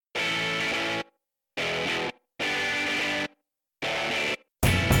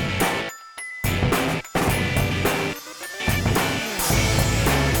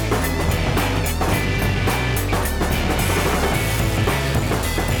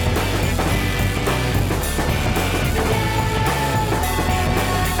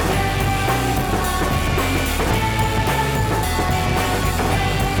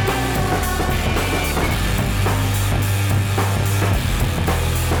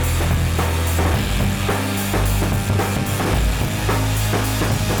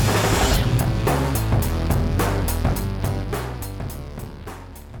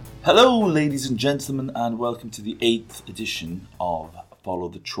Hello, ladies and gentlemen, and welcome to the 8th edition of Follow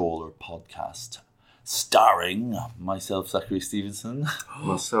the Trawler podcast, starring myself, Zachary Stevenson.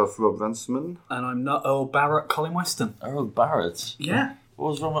 Myself, Rob Runciman. And I'm not Earl Barrett, Colin Weston. Earl Barrett? Yeah. What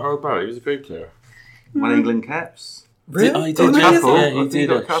was wrong with Earl Barrett? He was a great player. Won England caps. Really? He did, couple. he did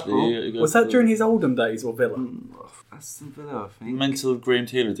got a actually. Was that during his Oldham days or Villa? Aston Villa, I think. Mental Graham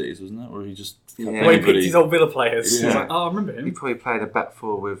Taylor days, wasn't it? Where he just... Yeah. Where he picked his old Villa players. Yeah. He's like, oh, I remember He him. probably played a back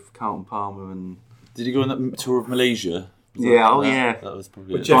four with Carlton Palmer and... Did he go on that tour of Malaysia? Yeah. That was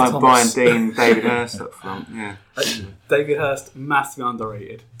probably With it. Jeff Brian Thomas. Dean, David Hurst up front, yeah. David Hurst, massively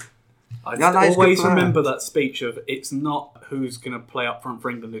underrated. I Yeah, no, he's a good always player. remember that speech of, it's not who's going to play up front for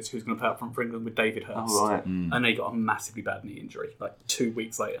England, it's who's going to play up front for England with David Hurst. Oh, right. And he got a massively bad knee injury, like 2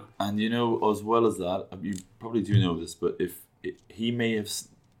 weeks later. And you know, as well as that, you probably do know this, but he may have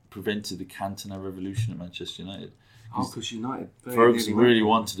prevented the Cantona revolution at Manchester United. Oh, because United... Ferguson really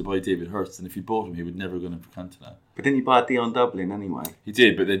wanted to buy David Hurst, and if he bought him, he would never go in for Cantona. But didn't you buy Dion Dublin anyway? He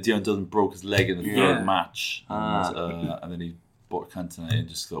did, but then Dion Dublin broke his leg in the Yeah. third match, and then he bought Cantona and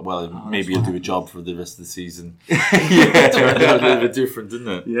just thought, well, maybe that's he'll do right. a job for the rest of the season. Yeah. Turned out a little bit different, didn't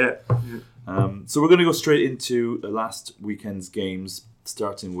it? Yeah. So we're going to go straight into last weekend's games,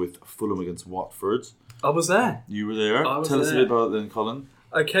 starting with Fulham against Watford. I was there. You were there. I was Tell us a there. bit about it then, Colin.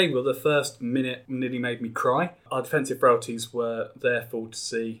 Okay, well, the first minute nearly made me cry. Our defensive frailties were there for all to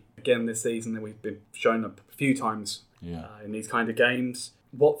see again this season, and we've been shown up a few times Yeah. in these kind of games.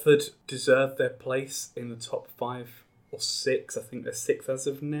 Watford deserve their place in the top 5 or 6. I think they're 6 as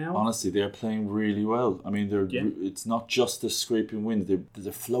of now. Honestly, they're playing really well. I mean, it's not just a scraping wind. There's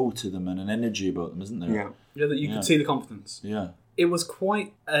a flow to them and an energy about them, isn't there? Yeah. Yeah, that you Yeah. could see the confidence. Yeah. It was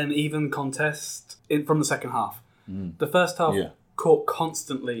quite an even contest from the second half. The first half, Yeah. caught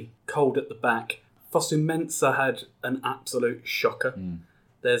constantly cold at the back. Fosu Mensah had an absolute shocker.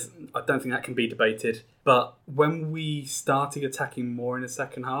 I don't think that can be debated. But when we started attacking more in the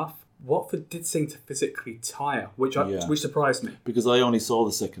second half, Watford did seem to physically tire, which surprised me. Because I only saw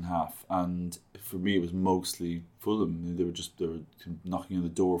the second half, and for me, it was mostly Fulham. They were knocking on the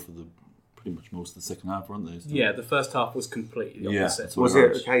door for pretty much most of the second half, weren't they? So, Yeah, the first half was completely Yeah, opposite. that's what Was I it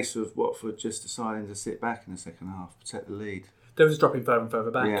heard. a case of Watford just deciding to sit back in the second half, protect the lead? They was dropping further and further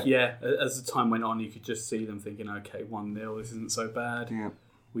back. Yeah. Yeah, as the time went on, you could just see them thinking, okay, 1-0, this isn't so bad. Yeah.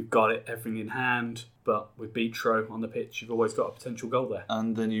 We've got it, everything in hand. But with Beatro on the pitch, you've always got a potential goal there.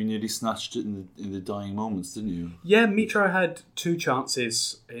 And then you nearly snatched it in the dying moments, didn't you? Yeah, Mitro had 2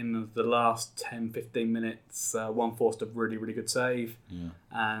 chances in the last 10-15 minutes. One forced a really, really good save, Yeah.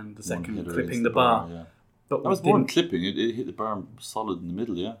 and the One second header clipping against the bar. Yeah. But That was more than clipping. It hit the bar solid in the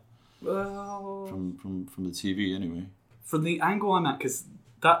middle, yeah. well, From the TV, anyway. from the angle I'm at, because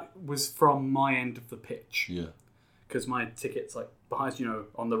that was from my end of the pitch. Yeah. Because my ticket's like behind,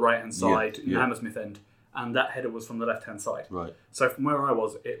 on the right hand side, in the yeah. Hammersmith end, and that header was from the left hand side. Right. So from where I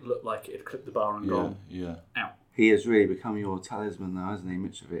was, it looked like it had clipped the bar and gone Yeah. out. He has really become your talisman now, hasn't he,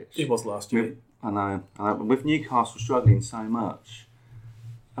 Mitrovic? It was last year. I know. With Newcastle struggling so much,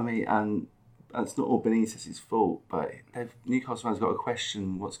 I mean, and it's not all Benitez's fault, but Newcastle fans got to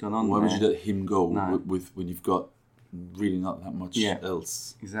question what's going on Why there. would you let him go No. with when you've got really not that much Yeah.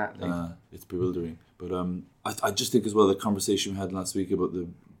 else? Exactly. It's bewildering. But I just think as well the conversation we had last week about the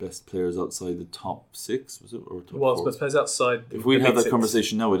best players outside the top 6, was it? Or top Well, 4? I suppose outside. If we'd the have big that 6.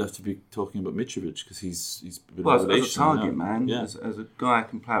 conversation now, we'd have to be talking about Mitrovic because he's been Well, a as a revelation. target now. man, Yeah. as a guy who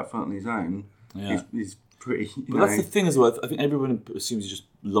can play up front on his own, Yeah. he's pretty. But that's the thing as well. I think everyone assumes you just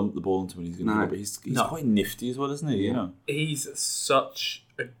lump the ball into him and he's going to No. go, but he's No. quite nifty as well, isn't he? You Yeah. know. He's such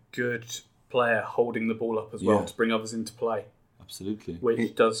a good player holding the ball up as well Yeah. to bring others into play, Absolutely.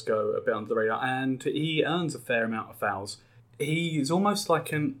 which does go a bit under the radar. And he earns a fair amount of fouls. He's almost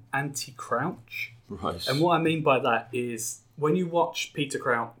like an anti-Crouch. Right. And what I mean by that is when you watch Peter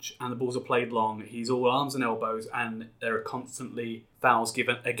Crouch and the balls are played long, he's all arms and elbows and there are constantly fouls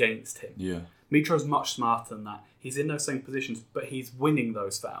given against him. Yeah. Mitro's much smarter than that. He's in those same positions, but he's winning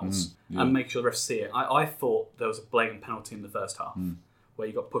those fouls yeah. and making sure the refs see it. I thought there was a blatant penalty in the first half where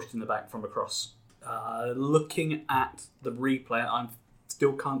you got pushed in the back from across. Looking at the replay, I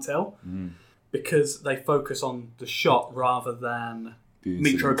still can't tell because they focus on the shot rather than The Mitro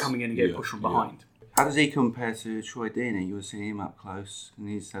incidents. coming in and getting Yeah, pushed from yeah. behind. How does he compare to Troy Deeney? You were seeing him up close, and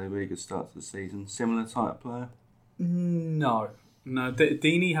he's had a really good start to the season. Similar type player. No.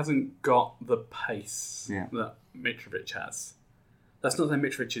 Deeney hasn't got the pace Yeah. that Mitrovic has. That's not saying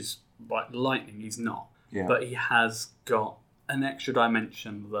Mitrovic is like lightning, he's not. Yeah. But he has got an extra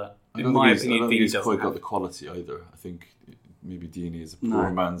dimension that, I in don't my think opinion, he's Deeney quite doesn't got have. the quality either. I think maybe Deeney is a poor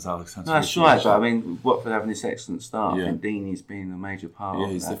man's Alexander. No, that's right. But I mean, Watford having this excellent start. Yeah. I think Deeney's been a major part. Yeah,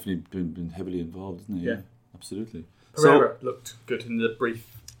 of he's that. definitely been heavily involved, isn't he? Yeah. Absolutely. Pereira looked good in the brief.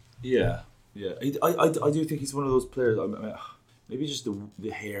 Yeah. I do think he's one of those players. I mean, maybe just the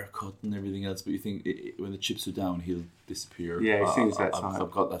haircut and everything else, but you think when the chips are down, he'll disappear. Yeah, he seems that I've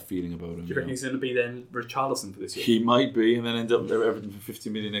type. got that feeling about him. Do you reckon he's going to be then Richarlison for this year? He might be, and then end up there Everton for 50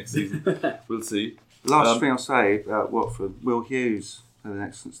 million next season. We'll see. Last thing I'll say about Watford, Will Hughes had an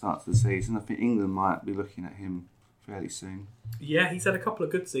excellent start to the season. I think England might be looking at him fairly soon. Yeah, he's had a couple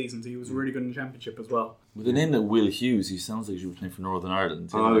of good seasons. He was really good in the Championship as well. With a name like Will Hughes, he sounds like he should be playing for Northern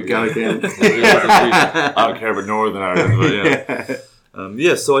Ireland. Oh, we go again. I don't care about Northern Ireland, but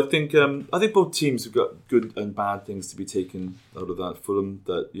yeah. So I think both teams have got good and bad things to be taken out of that. Fulham,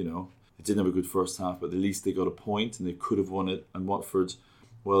 that they didn't have a good first half, but at least they got a point and they could have won it. And Watford,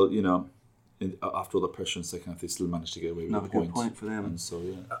 well, after all the pressure in the second half, they still managed to get away with Another a point. good point for them. And so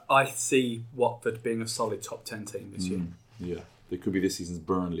I see Watford being a solid top 10 team this year. yeah, they could be this season's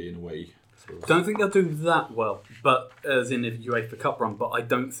Burnley in a way. So. Don't think they'll do that well, but as in a UEFA Cup run. But I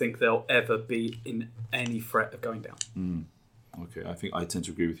don't think they'll ever be in any threat of going down. Okay, I think I tend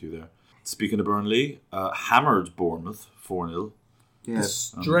to agree with you there. Speaking of Burnley, hammered Bournemouth 4-0. Yeah, The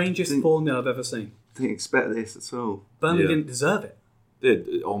strangest 4-0 I've ever seen. didn't expect this at all. Burnley Yeah. didn't deserve it. They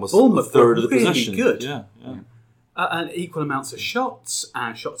had almost Bournemouth a third of were the really possession. good. Yeah. And equal amounts of shots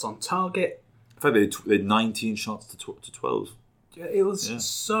and shots on target. In fact, they had 19 shots to 12. Yeah, it was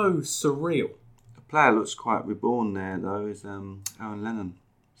so surreal. A player looks quite reborn there, though, is Aaron Lennon,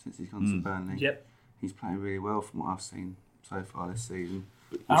 since he's gone to Burnley. Yep. He's playing really well from what I've seen so far this season.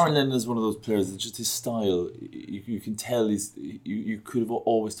 Aaron Lennon is one of those players that just his style, you can tell you could have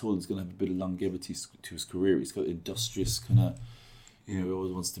always told he's going to have a bit of longevity to his career. He's got industrious kind of, he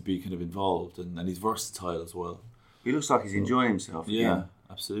always wants to be kind of involved, and he's versatile as well. He looks like he's enjoying himself again. Yeah,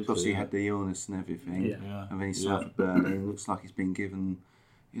 absolutely. Because he had the illness and everything. Yeah. And then he signed for Burnley. It looks like he's been given,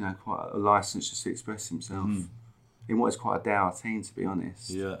 quite a licence just to express himself. In what is quite a dour team, to be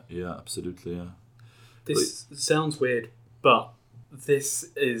honest. Yeah, absolutely, yeah. This sounds weird, but this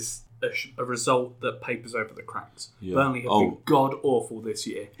is a result that papers over the cracks. Yeah. Burnley have been god awful this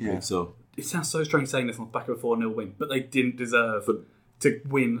year. I think so. It sounds so strange saying this on the back of a 4-0 win, but they didn't deserve to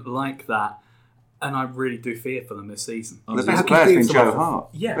win like that. And I really do fear for them this season. The best player's been Joe Hart.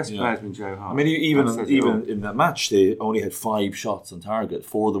 Yeah. The best player's been Joe Hart. I mean, even in that match, they only had 5 shots on target.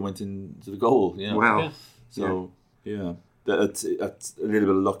 4 of them went into the goal. Yeah. Wow. Yeah. So, that's a little bit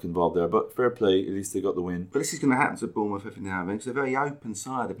of luck involved there. But fair play, at least they got the win. But this is going to happen to Bournemouth every now and then, because they're a very open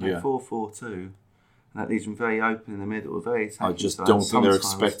side. They play 4-4-2, and that leaves them very open in the middle, very attacking. I just side. don't think they're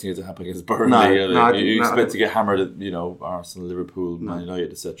Sometimes- expecting it to happen against Burnley. No, you expect to get hammered at, Arsenal, Liverpool, Man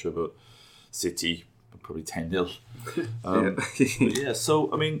United, etc. But City, probably 10-0.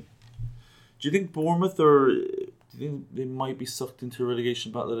 So, I mean, do you think Bournemouth do you think they might be sucked into a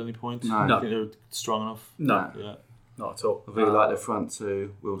relegation battle at any point? No. Do you think they're strong enough? No, Yeah. not at all. I really like the front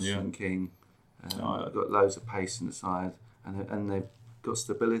two, Wilson Yeah. and King. Got loads of pace in the side, and they've got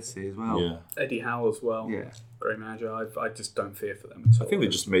stability as well. Yeah. Eddie Howe as well. Yeah. Great manager. I just don't fear for them at all. I think they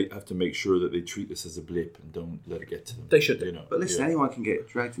just have to make sure that they treat this as a blip and don't let it get to them. They should do. But listen, anyone can get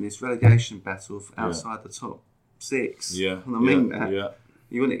dragged in this relegation battle outside the top 6. Yeah. And I mean yeah. that. Yeah.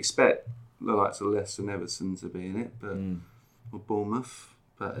 You wouldn't expect the likes of Leicester and Everton to be in it, but or Bournemouth.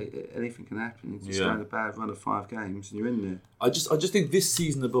 But anything can happen. You just go on a bad run of 5 games and you're in there. I just think this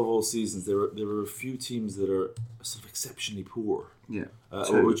season, above all seasons, there are a few teams that are sort of exceptionally poor. Yeah.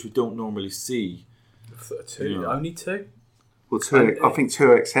 Which we don't normally see. Two, only 2. Well, I think 2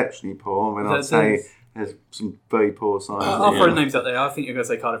 are exceptionally poor. I mean, I'd say there's some very poor sides. I'll throw names out there. I think you're going to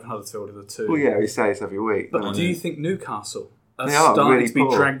say Cardiff and Huddersfield are the 2. Well, yeah, we say this every week. But do you think Newcastle are They are starting really to be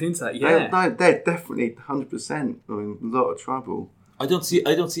poor. dragged into that? Yeah. They're definitely 100% in a lot of trouble. I don't see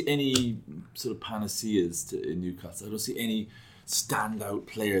any sort of panaceas in Newcastle. I don't see any standout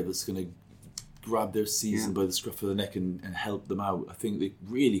player that's going to grab their season by the scruff of the neck and help them out. I think they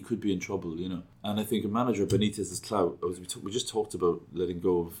really could be in trouble, And I think a manager, Benitez's clout, we just talked about letting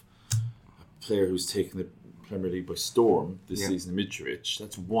go of a player who's taken the Premier League by storm this season, Mitrovic.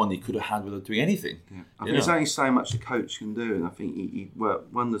 That's one he could have had without doing anything. Yeah. I think there's only so much a coach can do, and I think he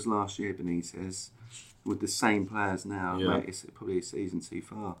worked wonders last year, Benitez, with the same players now. Yeah. Mate, it's probably a season too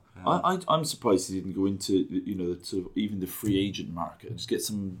far. I'm surprised he didn't go into the sort of even the free agent market and just get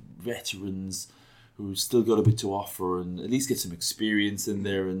some veterans who still got a bit to offer and at least get some experience in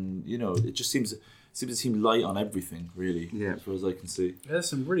there. And it just seems to seem light on everything, really, as far as I can see. Yeah, there's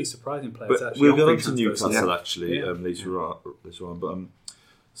some really surprising players. But actually, we'll get on on to free Newcastle transfers. actually later on. But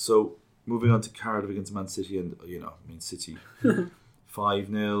so moving on to Cardiff against Man City, and City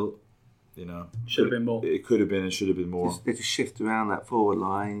 5-0. Should have been more. It could have been and should have been more. They just shift around that forward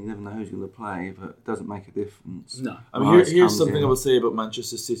line. You never know who's going to play, but it doesn't make a difference. No. I mean, here's something I will say about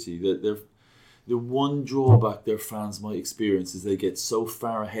Manchester City, that the one drawback their fans might experience is they get so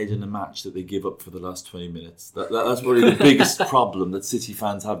far ahead in a match that they give up for the last 20 minutes. That's probably the biggest problem that City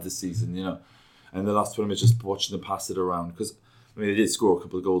fans have this season, And the last 20 minutes, just watching them pass it around. Because, they did score a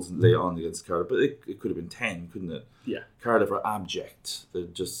couple of goals later on against Cardiff, but it could have been 10, couldn't it? Yeah. Cardiff are abject. They're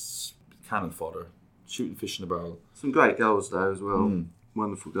just cannon fodder, shooting fish in a barrel. Some great goals, though, as well.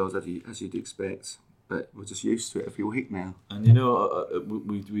 Wonderful goals, as you'd expect. But we're just used to it every week now. And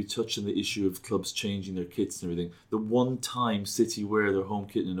we touched on the issue of clubs changing their kits and everything. The one time City wear their home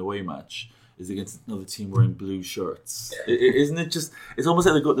kit in an away match is against another team wearing blue shirts. Isn't it just? It's almost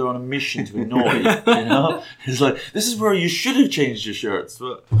like they're on a mission to annoy. It's like, this is where you should have changed your shirts.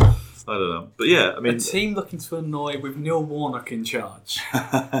 But I don't know. But yeah, a team looking to annoy with Neil Warnock in charge.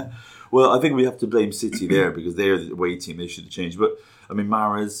 Well, I think we have to blame City there because they're the away team. They should have changed. But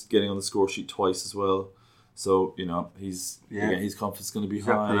Mahrez getting on the score sheet twice as well. So, his confidence is going to be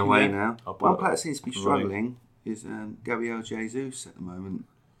high. He's up and away now. One player that seems to be Right. struggling is Gabriel Jesus at the moment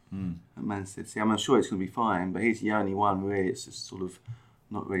at Man City. I'm sure he's going to be fine, but he's the only one really. It's just sort of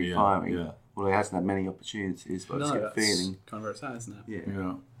not really firing. Yeah. Well, he hasn't had many opportunities, but I just get a feeling. Kind of where it's at, isn't it?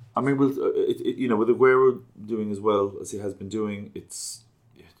 Yeah. With Aguero doing as well as he has been doing, it's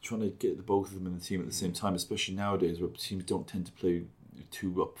trying to get the both of them in the team at the same time, especially nowadays where teams don't tend to play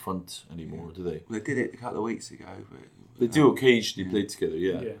two up front anymore, do they? Well, they did it a couple of weeks ago. But, they do occasionally play together,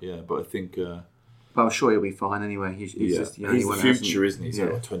 yeah. But I think... but I'm sure he'll be fine anyway. He's just the only he's one. The future, isn't he?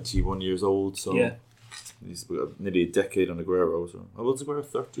 He's 21 years old, so he's got nearly a decade on Aguero. So. How old's Aguero?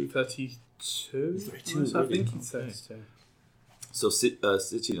 30? 32? 32, I think he's 32. So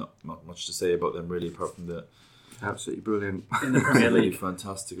City, not much to say about them really, apart from the... Absolutely brilliant. In the Premier League.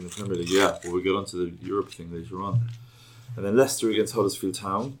 Fantastic in the Premier League, yeah. Well, we'll get on to the Europe thing later on. And then Leicester against Huddersfield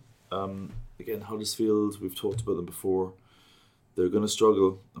Town. Again, Huddersfield, we've talked about them before. They're going to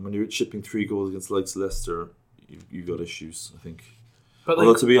struggle. And when you're chipping 3 goals against the likes of Leicester, you've got issues, I think. But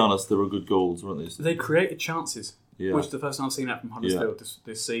although, to be honest, they were good goals, weren't they? They created chances, which is the first time I've seen that from Huddersfield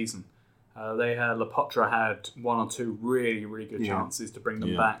this season. Lapotra had 1 or 2 really, really good chances to bring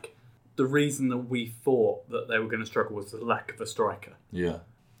them back. The reason that we thought that they were going to struggle was the lack of a striker. Yeah.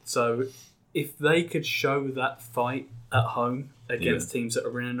 So if they could show that fight at home against teams that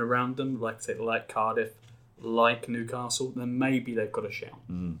are in and around them, like Cardiff, like Newcastle, then maybe they've got a shout.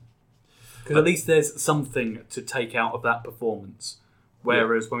 Because at least there's something to take out of that performance.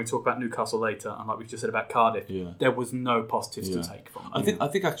 Whereas when we talk about Newcastle later, and like we've just said about Cardiff, there was no positives to take from it. I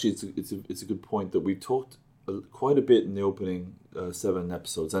think actually it's a good point that we've talked quite a bit in the opening 7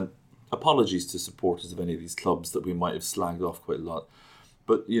 episodes, and apologies to supporters of any of these clubs that we might have slagged off quite a lot.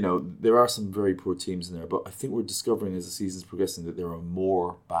 But, there are some very poor teams in there. But I think we're discovering as the season's progressing that there are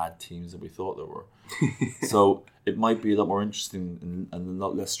more bad teams than we thought there were. So it might be a lot more interesting and a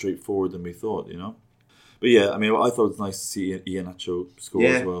lot less straightforward than we thought, But yeah, I thought it was nice to see Iheanacho score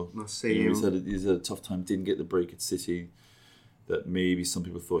as well. Nice to see him. He's had a tough time, didn't get the break at City that maybe some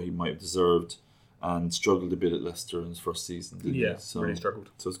people thought he might have deserved, and struggled a bit at Leicester in his first season, didn't he? Really struggled.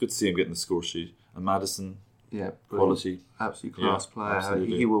 So it's good to see him getting the score sheet. And Maddison, quality. Absolute class player.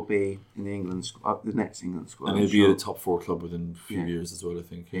 Absolutely. He will be in the England squad, the next England squad. And he'll be at a top 4 club within a few years as well, I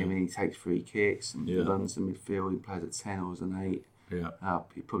think. I mean, he takes free kicks and runs the midfield. He plays at 10 or as an 8.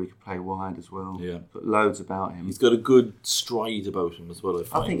 He probably could play wide as well. Got loads about him. He's got a good stride about him as well, I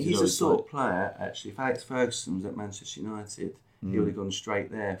find. I think he's the sort of player, actually, if Alex Ferguson was at Manchester United, he would have gone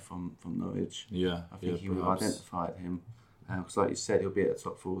straight there from Norwich. I think he would have identified him. Because like you said, he'll be at the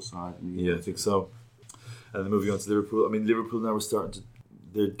top 4 side. I think so. And then moving on to Liverpool. Liverpool now are starting to...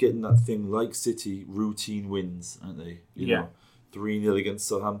 They're getting that thing like City, routine wins, aren't they? 3-0 against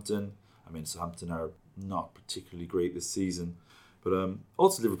Southampton. Southampton are not particularly great this season. But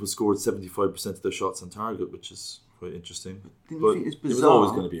also Liverpool scored 75% of their shots on target, which is quite interesting. Didn't you think it's bizarre? It was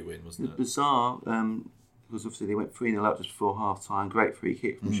always going to be a win, wasn't it? It's bizarre, because obviously they went 3-0 up just before half-time. Great free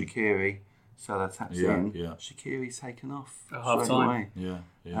kick from Shaqiri. Salah taps in. Shaqiri's taken off at half-time.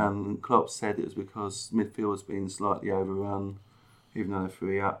 Klopp said it was because midfield's been slightly overrun, even though they're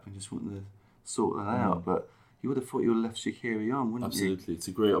 3 up, and just wanted to sort that out. But you would have thought you would have left Shaqiri on, wouldn't you? Absolutely. It's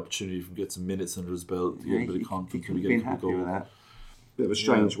a great opportunity to get some minutes under his belt, to get a bit of confidence. He could have been happy with that. Bit of a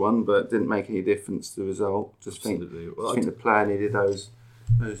strange one, but didn't make any difference to the result. I think the player needed those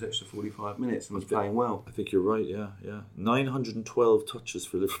extra 45 minutes and was playing well. I think you're right, 912 touches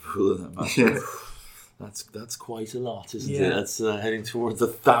for Liverpool in that match. That's quite a lot, isn't it? That's heading towards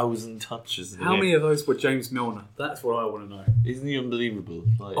 1,000 touches. How many of those were James Milner? That's what I want to know. Isn't he unbelievable?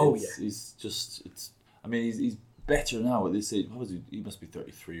 He's just. He's better now at this age. What was he? He must be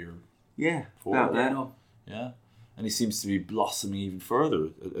 33 or 4. About that. Yeah, and he seems to be blossoming even further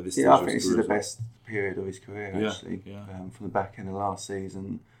at this stage. Yeah, I think this is the best period of his career actually. From the back end of last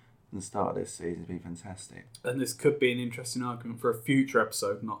season and the start of this season, has been fantastic. And this could be an interesting argument for a future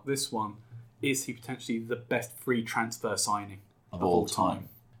episode, not this one. Is he potentially the best free transfer signing of all time?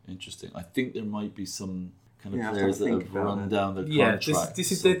 Interesting. I think there might be some kind of players that have run down their contracts.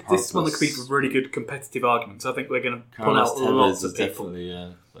 This is one that could be a really good competitive argument. So I think we're going to pull out lots of people. Definitely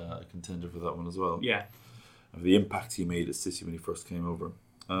a contender for that one as well. Yeah. Of the impact he made at City when he first came over.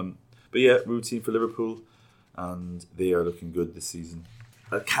 But yeah, routine for Liverpool, and they are looking good this season.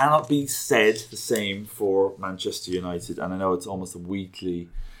 It cannot be said the same for Manchester United, and I know it's almost a weekly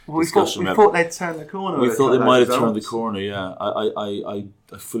discussion. We thought they'd turn the corner. We thought they might have turned the corner, yeah. I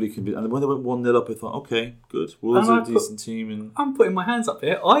fully convinced. And when they went 1-0 up, I thought, okay, good. Wolves are a decent team. And I'm putting my hands up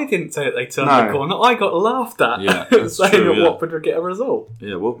here. I didn't say that they turned the corner. I got laughed at saying that Watford would get a result.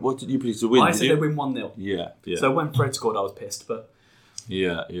 Yeah, what did you predict to win? I said they'd win 1-0. Yeah. So when Fred scored, I was pissed. But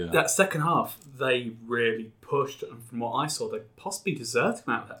yeah. That second half, they really pushed. And from what I saw, they possibly deserved to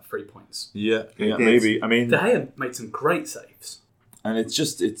come out with that 3 points. Yeah, maybe. I mean, De Gea made some great saves. And it's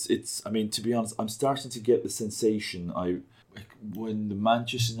to be honest, I'm starting to get the sensation when the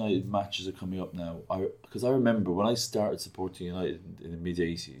Manchester United matches are coming up now, because I remember when I started supporting United in the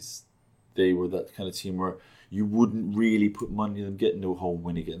mid-80s, they were that kind of team where you wouldn't really put money on them getting no home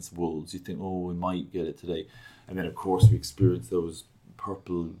win against Wolves. You think, we might get it today. And then, of course, we experienced that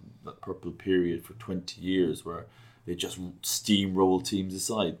purple period for 20 years where they just steamroll teams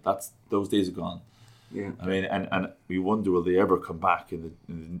aside. Those days are gone. Yeah. I mean, and we wonder, will they ever come back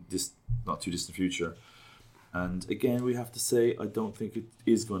in this not too distant future? And again, we have to say, I don't think it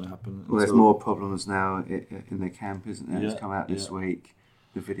is going to happen. Well, there's more problems now in the camp, isn't there? It's come out this week,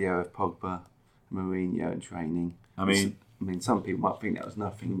 the video of Pogba, Mourinho in training. I mean, some people might think that was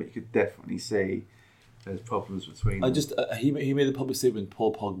nothing, but you could definitely see there's problems between them. He made a public statement,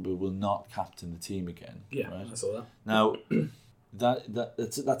 Paul Pogba will not captain the team again. Yeah, right? I saw that. Now,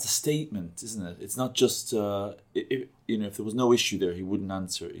 that's a statement, isn't it? It's not just if there was no issue there, he wouldn't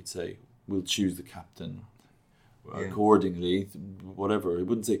answer it. He'd say, "We'll choose the captain accordingly." Whatever. He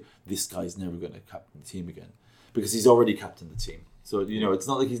wouldn't say, "This guy's never going to captain the team again," because he's already captained the team. So it's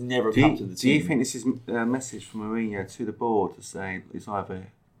not like he's never captained the team. Do you think this is a message from Mourinho to the board to say it's either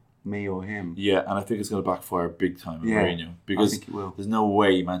me or him? Yeah, and I think it's going to backfire big time with Mourinho, because I think it will. There's no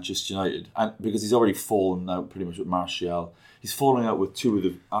way Manchester United, and because he's already fallen out pretty much with Martial. He's falling out with two of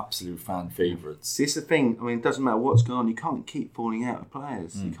the absolute fan favourites. See, it's the thing. I mean, it doesn't matter what's going on. You can't keep falling out with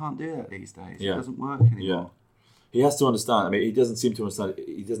players. You can't do that these days. It doesn't work anymore. Yeah. He has to understand. I mean, he doesn't seem to understand.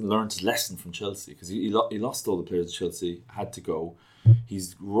 He doesn't learn his lesson from Chelsea, because he lost all the players at Chelsea, had to go.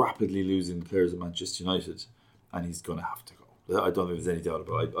 He's rapidly losing the players at Manchester United, and he's going to have to go. I don't think there's any doubt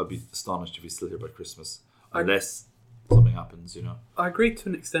about it. I'd be astonished if he's still here by Christmas, unless something happens, I agree to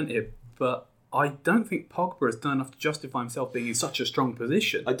an extent here, but I don't think Pogba has done enough to justify himself being in such a strong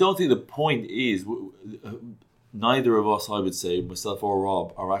position. I don't think the point is, neither of us, I would say, myself or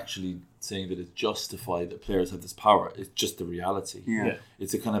Rob, are actually saying that it's justified that players have this power. It's just the reality. Yeah.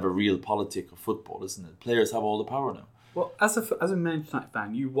 It's a kind of a real politic of football, isn't it? Players have all the power now. Well, as a Manchester United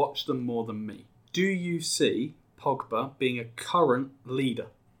fan, you watch them more than me. Do you see Pogba being a current leader?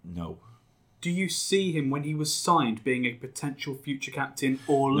 No. Do you see him when he was signed being a potential future captain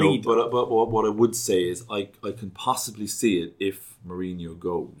or leader? No, but what I would say is I can possibly see it if Mourinho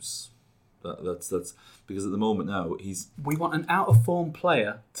goes. That's because at the moment now we want an out of form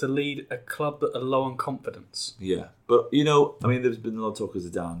player to lead a club that are low on confidence. Yeah, but there's been a lot of talk of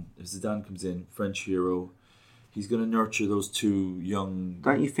Zidane. If Zidane comes in, French hero, he's going to nurture those two young,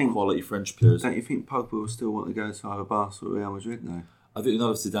 quality French players. Don't you think Pogba will still want to go to either Barca or Real Madrid now? I think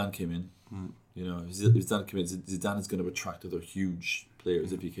not if Zidane came in. If Zidane came in, Zidane is going to attract other huge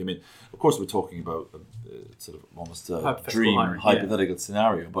players if he came in. Of course, we're talking about sort of almost a hypothetical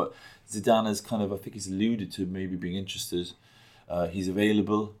scenario, but Zidane is kind of, I think he's alluded to maybe being interested. He's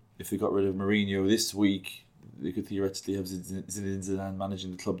available. If they got rid of Mourinho this week, they could theoretically have Zinedine Zidane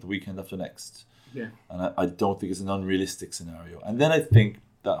managing the club the weekend after next. Yeah. And I don't think it's an unrealistic scenario. And then I think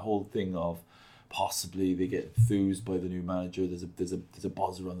that whole thing of possibly they get enthused by the new manager. There's a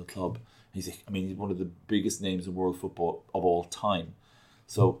buzz around the club. He's one of the biggest names in world football of all time.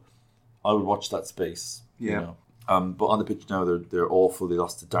 So I would watch that space. Yeah. But on the pitch now, they're awful. They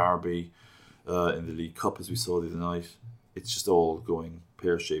lost to Derby in the League Cup, as we saw the other night. It's just all going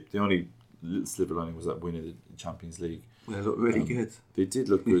pear-shaped. The only little silver lining was that winning the Champions League. Well, they looked really good. They did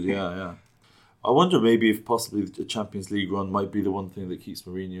look good, yeah. I wonder maybe if possibly the Champions League run might be the one thing that keeps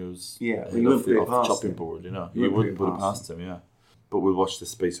Mourinho's off the chopping board, you know. He wouldn't put it past him, yeah. But we'll watch this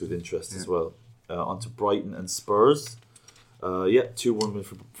space with interest as well. On to Brighton and Spurs. 2-1 win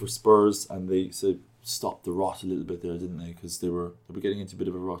for Spurs, and they stopped the rot a little bit there, didn't they? Because they were getting into a bit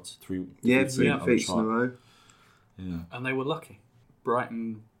of a rot. Three defeats in a row. Yeah. And they were lucky.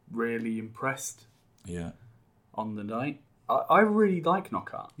 Brighton really impressed. Yeah. On the night. I really like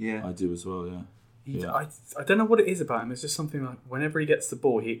Knockaert. Yeah. I do as well, yeah. I don't know what it is about him. It's just something like whenever he gets the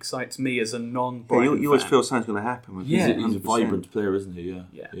ball, he excites me as a non-Brighton fan. You always feel something's going to happen with him. He's a vibrant player, isn't he?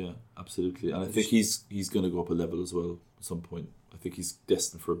 Yeah, absolutely. And I think he's going to go up a level as well at some point. I think he's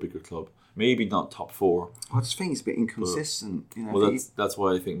destined for a bigger club. Maybe not top 4. I just think he's a bit inconsistent. That's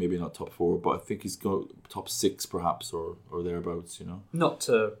why I think maybe not top 4, but I think he's going top 6 perhaps or thereabouts, you know. Not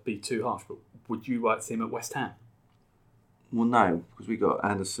to be too harsh, but would you like to see him at West Ham? Well, no, because we got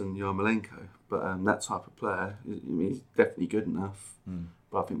Anderson Yarmolenko, but that type of player, he's definitely good enough.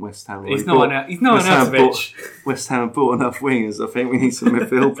 But I think West Ham... He's no Arnautovic. West Ham have bought enough wingers. I think we need some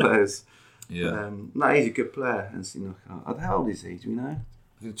midfield players. Yeah. No, he's a good player, Anthony Knockaert. How old is he? Do we know?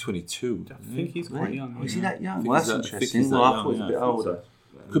 I think 22. I think he's quite young. Is he that young? Well, that's interesting. I thought he was a bit older.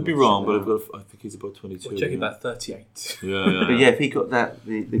 Could be wrong, but I think he's about 22. We're checking about 38. Yeah. But if he got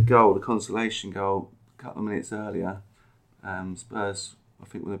the goal, the consolation goal, a couple of minutes earlier, Spurs, I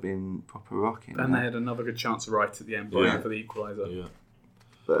think, would have been proper rocking. And they had another good chance right at the end for the equaliser. Yeah.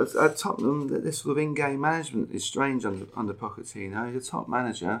 But at Tottenham, this sort of in-game management is strange under Pochettino. He's a top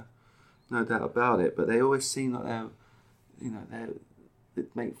manager, no doubt about it. But they always seem like they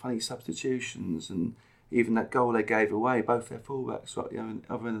make funny substitutions, and even that goal they gave away, both their fullbacks right at the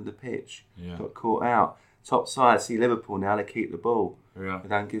other end of the pitch got caught out. Top side, see Liverpool now, they keep the ball. Yeah. They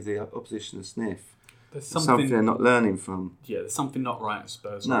don't give the opposition a sniff. There's something they're not learning from. Yeah, there's something not right at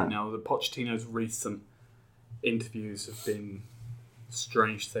Spurs right now. The Pochettino's recent interviews have been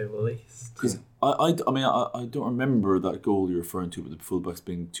strange, to say the least. Because I don't remember that goal you're referring to with the fullbacks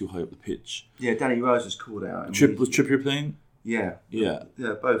being too high up the pitch. Yeah, Danny Rose was called out. Was Trippier playing? Yeah. Yeah.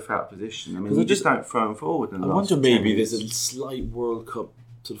 They're both out of position. I mean, you just don't throw them forward. I wonder maybe there's a slight World Cup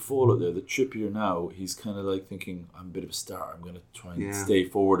sort of fallout there. The Trippier now, he's kind of like thinking, I'm a bit of a star. I'm going to try and stay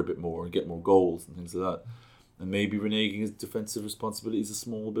forward a bit more and get more goals and things like that. And maybe reneging his defensive responsibilities a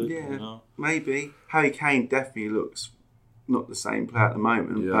small bit. Yeah, you know? Maybe. Harry Kane definitely looks not the same player at the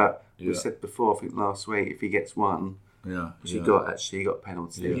moment. But we said before, I think last week, if he gets one, he got a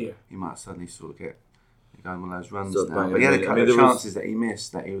penalty. He might suddenly sort of get going on those runs now. But he had a couple of chances that he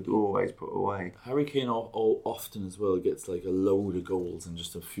missed that he would always put away. Harry Kane often as well gets like a load of goals in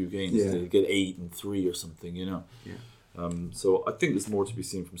just a few games. Yeah. He'll get 8 and 3 or something, you know. Yeah. So I think there's more to be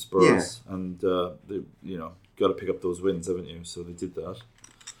seen from Spurs, and they, got to pick up those wins, haven't you? So they did that,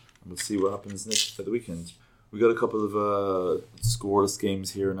 and we'll see what happens next at the weekend. We got a couple of scoreless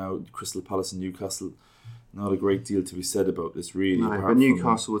games here now. Crystal Palace and Newcastle. Not a great deal to be said about this, really. No, but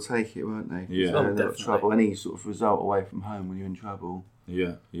Newcastle will take it, won't they? Yeah. They're trouble. Any sort of result away from home when you're in trouble.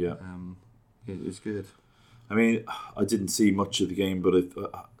 Yeah. It's good. I mean, I didn't see much of the game, but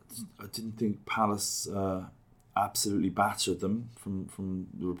I didn't think Palace absolutely battered them from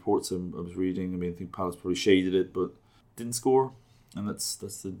the reports I was reading. I mean, I think Palace probably shaded it, but didn't score. And that's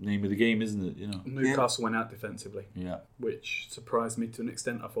the name of the game, isn't it? Newcastle went out defensively. Yeah. Which surprised me to an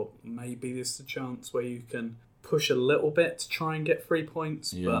extent. I thought maybe this is a chance where you can push a little bit to try and get 3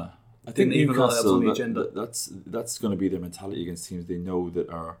 points. Yeah. But I think Newcastle, on the agenda. That's going to be their mentality against teams they know that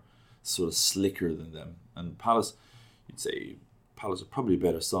are sort of slicker than them. And Palace, you'd say Palace are probably a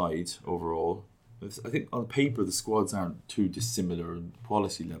better side overall. I think on paper the squads aren't too dissimilar in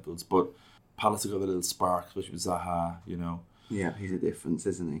quality levels, but Palace have got a little spark, especially with Zaha, Yeah, he's a difference,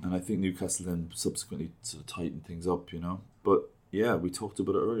 isn't he? And I think Newcastle then subsequently sort of tightened things up, But yeah, we talked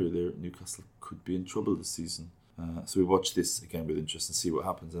about it earlier there. Newcastle could be in trouble this season. So we watch this again with interest and see what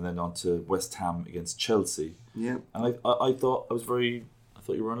happens. And then on to West Ham against Chelsea. Yeah. And I thought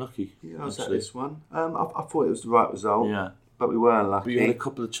you were unlucky. Yeah, I was at this one. I thought it was the right result. Yeah. But we were unlucky. But you had a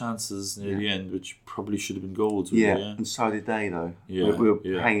couple of chances near the end, which probably should have been goals. Really, and so did they, though. Yeah. We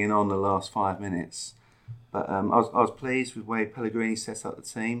were hanging on the last 5 minutes. But I was pleased with the way Pellegrini set up the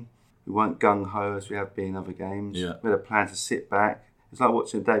team. We weren't gung-ho as we have been in other games. Yeah. We had a plan to sit back. It's like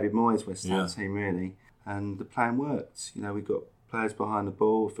watching David Moyes' West Ham team, really. And the plan worked. We got players behind the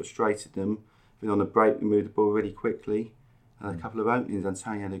ball, frustrated them. Then on the break, we moved the ball really quickly. And a couple of openings,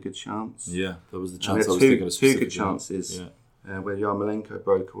 Antonio had a good chance. Yeah, that was the chance I was thinking of. Two good chances. Yeah. where Yarmolenko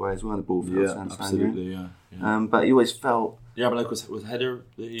broke away as well, the ball fell San Antonio. Absolutely, yeah. But you always felt... Yarmolenko was header?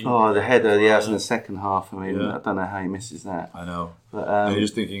 The header, that's in the second half. I mean, I don't know how he misses that. I know. But, and you're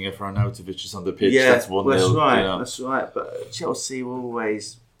just thinking if Arnautovic is on the pitch, that's 1-0. That's right, you know? that's right. But Chelsea were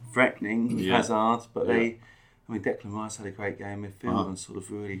always threatening with Hazard, but Declan Rice had a great game in midfield and sort of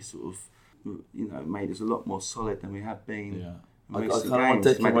really made us a lot more solid than we have been. Yeah. I kind of want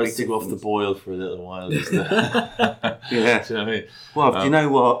Declan Rice to go off the boil for a little while. Just yeah. Do you know what I mean? Well, do you know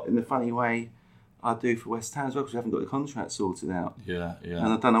what? In a funny way, I do for West Ham as well because we haven't got the contract sorted out. Yeah.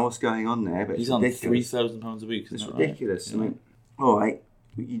 And I don't know what's going on there, but he's it's on ridiculous. £3,000 a week. It's ridiculous. Right? I mean, all right,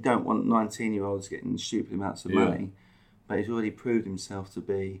 you don't want 19-year-olds getting stupid amounts of money, but he's already proved himself to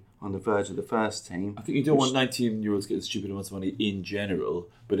be on the verge of the first team. I think you don't want 19-year-olds getting stupid amounts of money in general,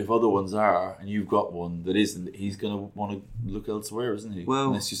 but if other ones are, and you've got one that isn't, he's going to want to look elsewhere, isn't he? Well,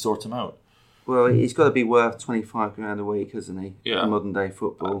 unless you sort him out. Well, he's got to be worth 25 grand a week, hasn't he? Yeah. In modern day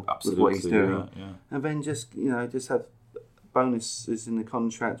football, with what he's doing. Yeah. And then just have bonuses in the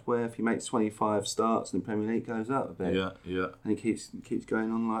contract where if he makes 25 starts and the Premier League goes up a bit. Yeah. And he keeps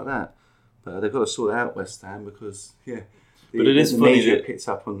going on like that. But they've got to sort out West Ham because, but it is funny that picks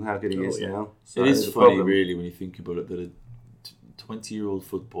up on how good he is now. So it is funny, really, when you think about it, that a 20-year-old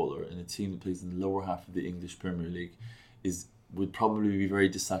footballer in a team that plays in the lower half of the English Premier League would probably be very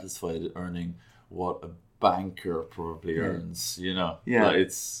dissatisfied at earning what a banker probably earns. Yeah,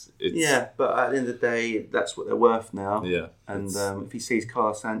 it's but at the end of the day, that's what they're worth now. Yeah, and if he sees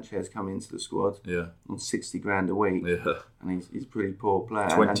Carlos Sanchez come into the squad, on 60 grand a week, and he's a pretty poor player,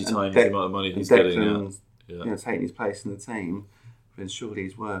 20 times the amount of money he's getting. Taking his place in the team, then surely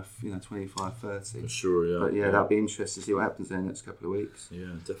he's worth 25, 30. For sure, But that'll be interesting to see what happens in the next couple of weeks. Yeah,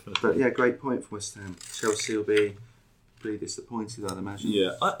 definitely. But great point for West Ham. Chelsea will be pretty disappointed, I'd imagine.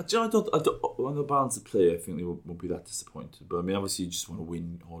 Yeah, I don't. On the balance of play, I think they won't be that disappointed. But I mean, obviously, you just want to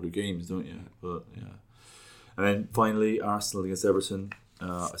win all your games, don't you? But and then finally, Arsenal against Everton.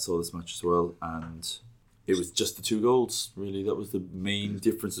 I saw this match as well, and it was just the 2 goals. Really, that was the main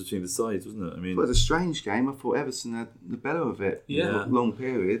difference between the sides, wasn't it? I mean, it was a strange game. I thought Everton had the better of it. Yeah, long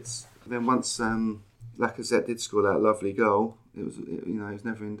periods. Then once Lacazette did score that lovely goal, it was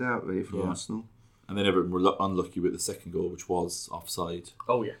never in doubt really for Arsenal. And then Everton were unlucky with the second goal, which was offside.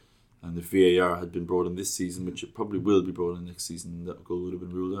 Oh, yeah. And the VAR had been brought in this season, which it probably will be brought in next season. That goal would have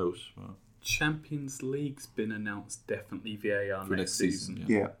been ruled out. Well, Champions League's been announced, definitely VAR for next season.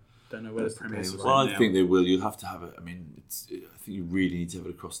 Yeah. Don't know where the Premier League is. Well, I think they will. You'll have to have it. I mean, I think you really need to have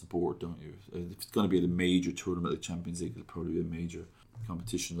it across the board, don't you? If it's going to be a major tournament like Champions League, it'll probably be a major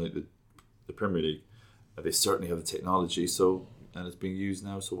competition like the Premier League. They certainly have the technology, and it's being used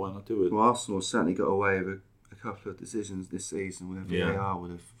now, so why not do it? Well, Arsenal certainly got away with a couple of decisions this season where VAR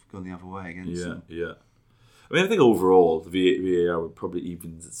would have gone the other way against them. Yeah. I mean, I think overall the VAR would probably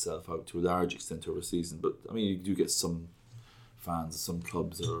evens itself out to a large extent over a season, but I mean, you do get some fans of some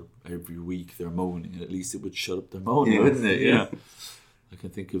clubs that are every week they're moaning, and at least it would shut up their moaning, wouldn't it? Yeah. I can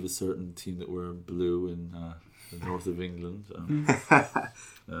think of a certain team that were blue in the north of England.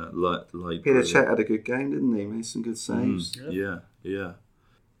 Peter Cech had a good game, didn't he? Made some good saves. Yeah.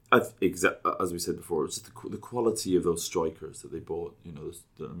 As we said before, it's just the quality of those strikers that they bought.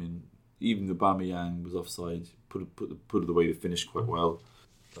 I mean, even the Aubameyang was offside. Put it away to finish quite well.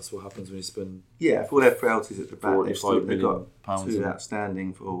 That's what happens when you spend. Yeah, for all their frailties at the back, they've got £2 2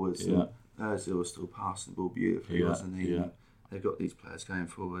 outstanding forwards. Yeah. Ozil was still passing the ball beautifully, wasn't he? Yeah. They've got these players going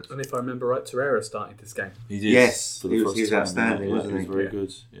forward. And if I remember right, Torreira started this game. He did. Yes, for the first he was time. outstanding, wasn't he? He was very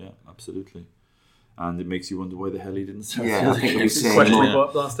good. Yeah, absolutely. And it makes you wonder why the hell he didn't start. Yeah, I think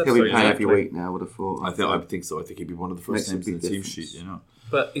he'll be playing every week now, I would have thought. I think so. I think he'd be one of the first names in the team sheet,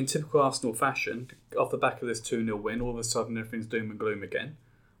 But in typical Arsenal fashion, off the back of this 2-0 win, all of a sudden everything's doom and gloom again,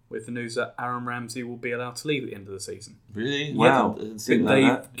 with the news that Aaron Ramsey will be allowed to leave at the end of the season. Really? Wow.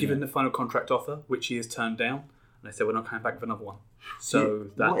 They've given the final contract offer, which he has turned down, and they said we're not coming back with another one. So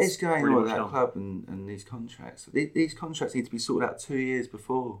that's what is going on with that club and these contracts? These contracts need to be sorted out 2 years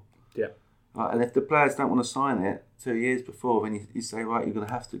before. Yeah. And if the players don't want to sign it 2 years before, then you say, right, you're going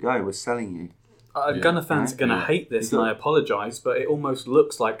to have to go. We're selling you. Gunner fans are going to hate this, and I apologise, but it almost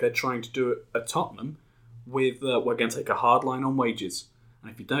looks like they're trying to do it at Tottenham with we're going to take a hard line on wages, and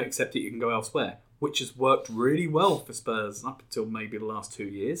if you don't accept it, you can go elsewhere, which has worked really well for Spurs up until maybe the last 2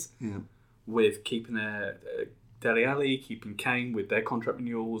 years, with keeping their Dele Alli, keeping Kane with their contract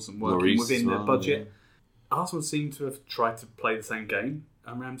renewals and working within their budget. Yeah. Arsenal seem to have tried to play the same game,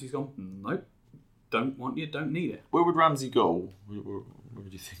 and Ramsey's gone, nope, don't want you, don't need it. Where would Ramsey go? Where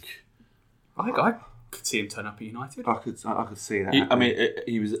would you think? I could see him turn up at United. I could see that.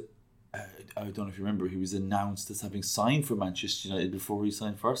 He was. I I don't know if you remember, he was announced as having signed for Manchester United before he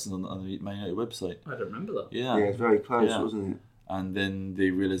signed for Arsenal on the Man United website. I don't remember that. Yeah, it's very close, wasn't it? And then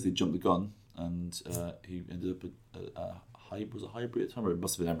they realised they jumped the gun, and he ended up at Highbury at the time, or it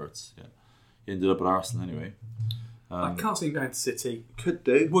must have been Emirates. Yeah, he ended up at Arsenal anyway. I can't see him going to City. Could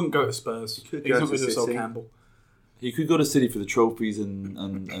do. Wouldn't go to Spurs. Could He's go not to with us, City. Campbell. He could go to City for the trophies and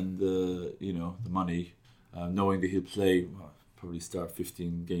the the money, knowing that he'll play probably start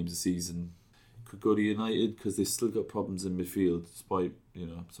 15 games a season. Could go to United because they've still got problems in midfield, despite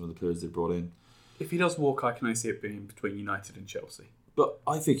some of the players they brought in. If he does walk, I can only see it being between United and Chelsea. But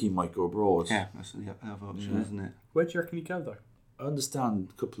I think he might go abroad. Yeah, that's the other option, isn't it? Where do you reckon he'd go though? I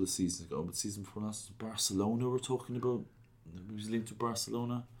understand a couple of seasons ago, but season before last, Barcelona we're talking about. He was linked to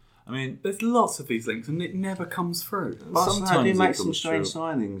Barcelona. I mean, there's lots of these links, and it never comes through. Sometimes they make some strange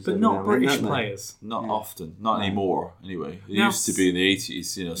signings, but not British players. Not often, not anymore. Anyway, it used to be in the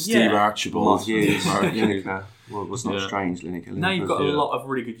 80s. Steve Archibald, Mark Hughes, Lineker. Well, it was not strange, Lineker. Now you've got a lot of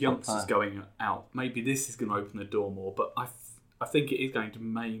really good youngsters going out. Maybe this is going to open the door more, but I think it is going to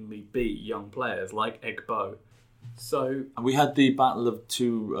mainly be young players like Egbo. So, and we had the battle of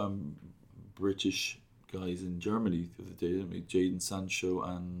two British guys in Germany the other day, didn't we? Jadon Sancho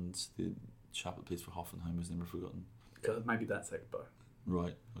and the chap that plays for Hoffenheim, who's never forgotten. Maybe that's Egbo.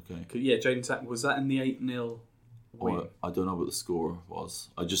 Right, okay. Yeah, Jadon Sancho, was that in the 8-0 win? I don't know what the score was.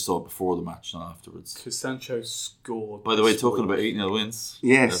 I just saw it before the match, not afterwards. Because Sancho scored. By the way, talking about 8-0 wins.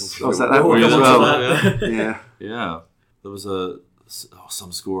 Yes, I was at that one as well. Yeah. There was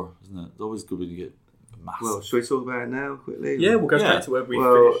some score, isn't it? It's always good when you get massive. Well, should we talk about it now quickly? Yeah, we'll go straight to where we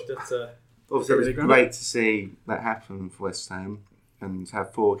finished at... Obviously, it was great to see that happen for West Ham and to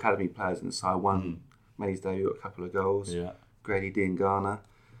have 4 academy players in the side. One made his debut, got a couple of goals. Yeah. Grady Diangana.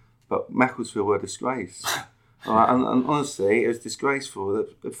 But Macclesfield were a disgrace. and honestly, it was disgraceful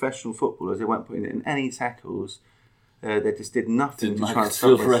that professional footballers, they weren't putting in any tackles. They just did nothing to try and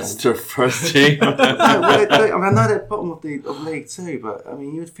stop rest their first team. I know they're bottom of League 2, but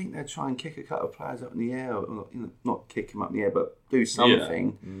you would think they'd try and kick a couple of players up in the air, or not kick them up in the air, but do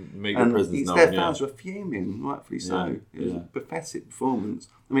something. Make their presence known. Their fans were fuming, rightfully so. It was a pathetic performance.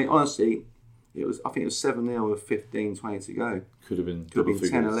 Honestly, I think it was 7-0 with 15-20 to go. Could have been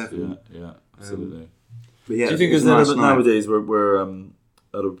 10-11. Yeah, absolutely. Do you think there's an element nowadays where out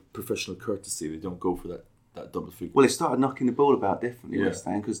of professional courtesy they don't go for that double figure? Well, they started knocking the ball about differently, West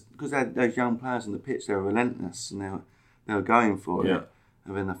Ham, because they had those young players on the pitch. They were relentless and they were going for it.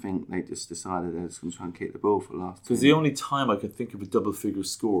 And then I think they just decided they were just going to try and kick the ball for the last. Because the only time I can think of a double figure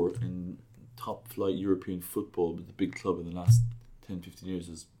score in top flight European football with the big club in the last 10-15 years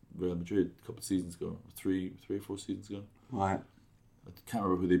is Real Madrid a couple of seasons ago, 3 or 4 seasons ago. Right. I can't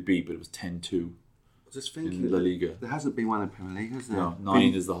remember who they beat, but it was 10-2. Just thinking, in La Liga. There hasn't been one in Premier League, has there? No,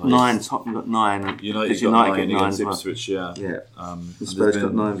 9 is the highest. Tottenham got 9. United get 9 against well. Ipswich, yeah. The Spurs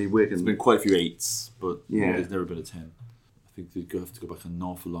got 9 v Wigan. There's been quite a few 8s, but there's never been a 10. I think they have to go back an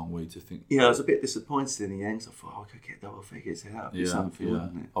awful long way to think. Yeah, I was a bit disappointed in the end. So I thought, I could get double figures. That would be something,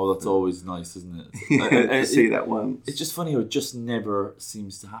 wouldn't it? Oh, that's always nice, isn't it? To see that once. It's just funny how it just never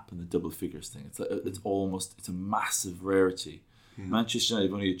seems to happen, the double figures thing. It's it's a massive rarity. Yeah. Manchester United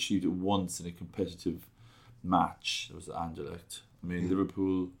have only achieved it once in a competitive match. It was at Anderlecht.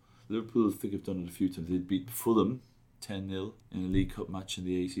 Liverpool I think have done it a few times. They beat Fulham 10-0 in a League Cup match in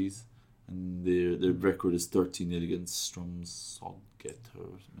the 80s, and their record is 13-0 against Strømsgodset or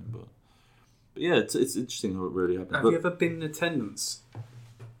something. But yeah, it's interesting how it really happens. Have you ever been in attendance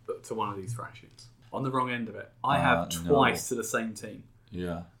to one of these thrashings? On the wrong end of it. I have twice to the same team.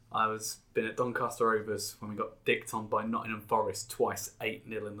 Yeah. I was been at Doncaster Rovers when we got dicked on by Nottingham Forest twice,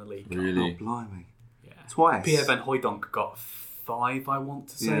 8-0 in the league. Really? Oh, blimey. Yeah. Twice? Pierre Van Hooijdonk got 5, I want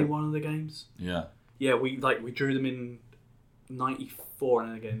to say, one of the games. Yeah. Yeah, we drew them in 94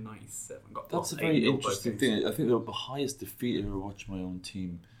 and then again in 97. That's a very interesting thing. I think the highest defeat I ever watched my own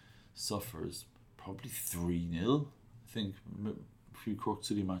team suffer is probably 3-0. I think a few Cork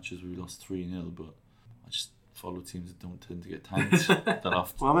City matches we lost 3-0, but I just follow teams that don't tend to get tanked that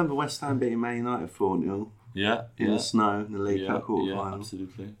often. Well, I remember West Ham beating Man United 4-0. Yeah. In the snow in the League Cup quarter-final. Yeah,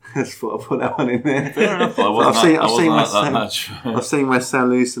 absolutely. That's what I put that one in there. Fair enough. I've seen West Ham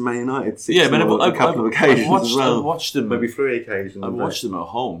lose to Man United 6-0 a couple of occasions as well. I watched them. Maybe 3 occasions. I watched them at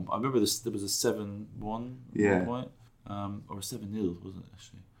home. I remember there was a 7-1 at one point. Or 7-0, wasn't it,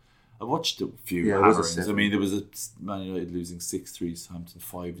 actually? I watched a few hammerings. There was a Man United losing 6-3 Southampton,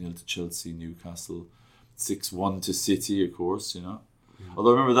 5-0 to Chelsea, Newcastle, 6-1 to City, of course, Yeah.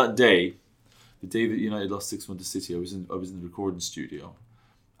 Although I remember that day, the day that United lost 6-1 to City, I was in the recording studio,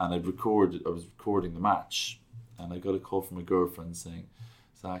 and I was recording the match, and I got a call from my girlfriend saying,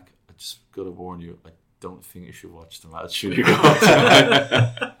 Zach, I just got to warn you, I don't think you should watch the match.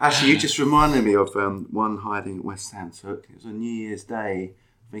 Actually, you just reminded me of one hiding at West Ham took. It was on New Year's Day,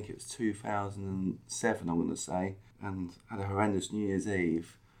 I think it was 2007, I'm going to say, and had a horrendous New Year's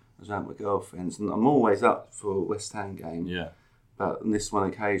Eve. I was out with my girlfriends, and I'm always up for a West Ham game. Yeah. But on this one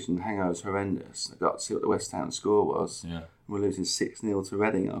occasion, the hangover was horrendous. I got to see what the West Ham score was. Yeah. We're losing 6-0 to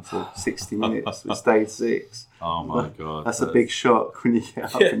Reading after 60 minutes. We stayed 6. Oh my God. That's a big shock when you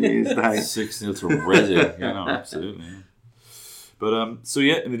get up on New Year's Day. 6-0 to Reading. Yeah, no, absolutely. But in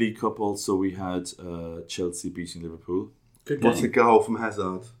the League Cup also we had Chelsea beating Liverpool. Good game. What's a goal from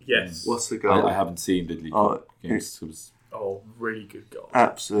Hazard? Yes. What's the goal? I haven't seen the League Cup games. Really good goal.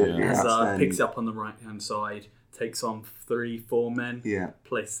 Absolutely. Hazard outstanding. picks up on the right hand side, takes on 3-4 men,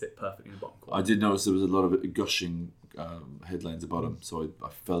 places it perfectly in the bottom corner. I did notice there was a lot of gushing headlines about him, so I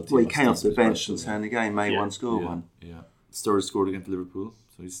felt he came off the bench and turned the game, made one, scored one. Yeah. Sturridge scored against Liverpool,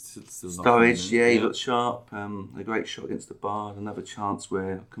 so he's still Sturridge, he looked sharp. A great shot against the bar. Another chance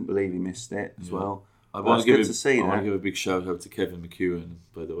where I couldn't believe he missed it as well. I want to give a big shout out to Kevin McEwen,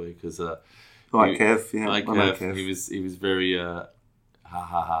 by the way, because Kev. He was very ha ha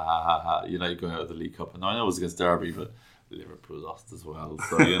ha ha ha ha. You know, going out of the League Cup, and I know it was against Derby, but Liverpool lost as well.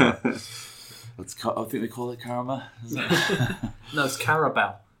 So you know, I think they call it karma. Isn't it? No, it's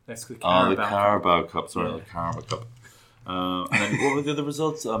Carabao. That's the Carabao. The Carabao Cup. Sorry, the Carabao Cup. And then what were the other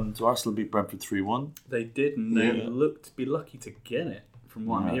results? So Arsenal beat Brentford 3-1. They did, and they looked to be lucky to get it. From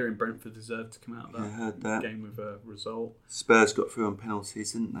what I'm hearing, Brentford deserved to come out of that game with a result. Spurs got through on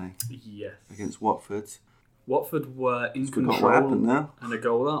penalties, didn't they? Yes. Against Watford. Watford were in control what happened now. And a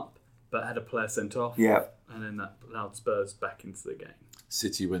goal up, but had a player sent off. Yeah. And then that allowed Spurs back into the game.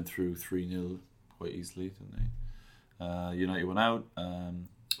 City went through 3-0 quite easily, didn't they? United went out.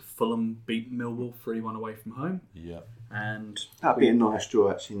 Fulham beat Millwall 3-1 away from home. Yeah. And that'd be a nice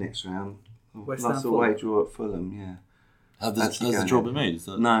draw actually next round. That's a away draw at Fulham, yeah. Has the draw been made?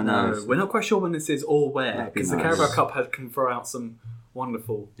 No. We're not quite sure when this is or where, because the Carabao Cup can throw out some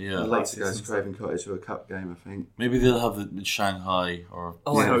wonderful. I'd like to go to Craven Cottage for a cup game, I think. Maybe they'll have it in Shanghai or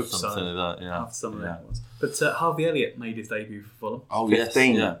I hope something like that. Yeah, have some of that ones. But Harvey Elliott made his debut for Fulham. Oh,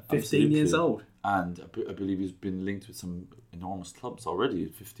 15. Yes, 15 years old. And I believe he's been linked with some enormous clubs already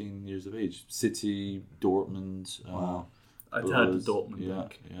at 15 years of age. City, Dortmund. Wow. I'd heard the Dortmund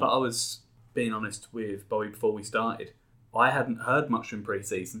link. Yeah. But I was being honest with Bobby before we started. I hadn't heard much in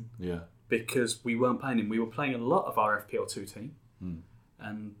pre-season because we weren't playing him. We were playing a lot of our FPL2 team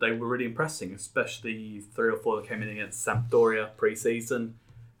and they were really impressing, especially 3 or 4 that came in against Sampdoria pre-season.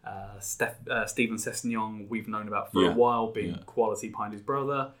 Steven Sessegnon we've known about for a while, being quality behind his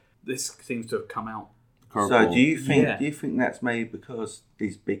brother. This seems to have come out. So do you think that's maybe because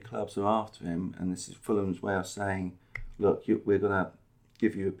these big clubs are after him and this is Fulham's way of saying, look, we're going to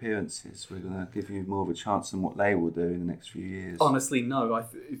give you appearances. We're going to give you more of a chance than what they will do in the next few years. Honestly, no.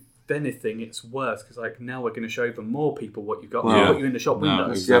 If anything, it's worse because now we're going to show even more people what you've got. We'll put you in the shop window.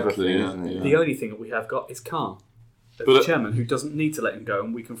 That's the other thing, isn't it? The only thing that we have got is Khan, the chairman, who doesn't need to let him go,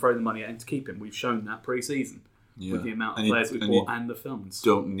 and we can throw the money at him to keep him. We've shown that pre-season with the amount of players we bought and the films.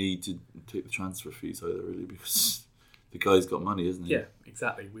 Don't need to take the transfer fees either, really, because the guy's got money, isn't he? Yeah,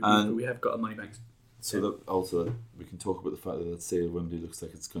 exactly. We have got a money bank. So that also we can talk about the fact that sale of Wembley looks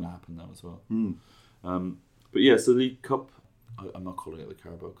like it's going to happen now as well. But yeah, so the League Cup, I'm not calling it the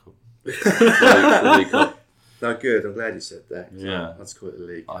Carabao Cup. the League Cup. No, good. I'm glad you said that. Yeah, let's call it the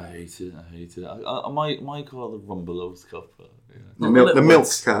League. I hate it. I might call it the Rumbelows Cup. But, the Milk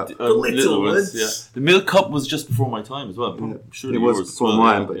Cup. The little ones. Yeah. The Milk Cup was just before my time as well. Surely it was before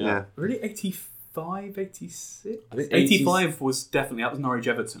mine, but yeah. Really, 85, 86? I think 85 was definitely, that was Norwich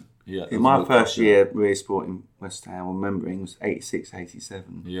Everton. Yeah, in my first year really supporting West Ham, remembering was 86,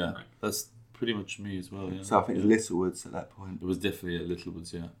 87. Yeah, that's pretty much me as well. Yeah. So I think it was Littlewoods at that point. It was definitely at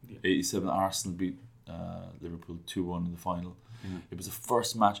Littlewoods. Yeah. 87, Arsenal beat Liverpool 2-1 in the final. Yeah. It was the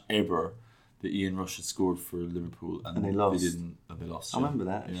first match ever that Ian Rush had scored for Liverpool, and they lost. They lost. I remember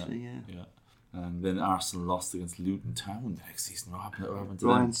that actually. Yeah. And then Arsenal lost against Luton Town the next season. What happened to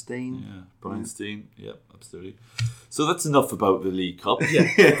Brian them? Steen. Yeah, Brian Steen. Yeah, absolutely. So that's enough about the League Cup.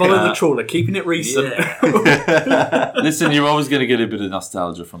 Yeah, follow the trawler, keeping it recent. Yeah. Listen, you're always going to get a bit of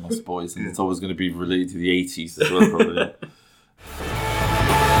nostalgia from us boys, and it's always going to be related to the 80s as well, probably.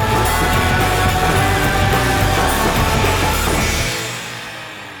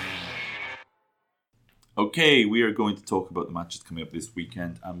 Okay, we are going to talk about the matches coming up this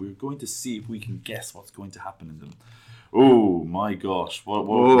weekend, and we're going to see if we can guess what's going to happen in them. Oh my gosh,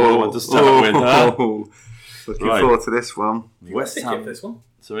 what to start with, huh? Looking forward to this one. Have you got a ticket for this one?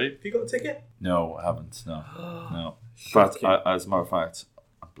 Sorry? Have you got a ticket? No, I haven't, no. But as a matter of fact,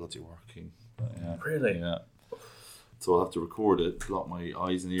 not bloody working. But yeah. Really? Yeah. So I'll have to record it, block my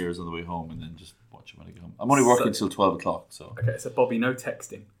eyes and ears on the way home, and then just watch it when I get home. I'm only working till 12 o'clock, so... Okay, so Bobby, no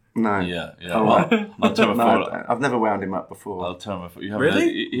texting. No. Yeah. Oh, Well, I'll turn my phone... I've never wound him up before. I'll turn my phone...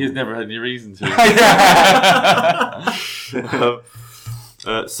 Really? He's never had any reason to.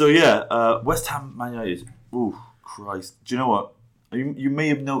 West Ham Man United. Ooh, Christ. Do you know what? You may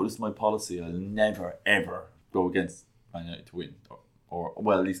have noticed my policy. I'll never, ever go against Man United to win. Or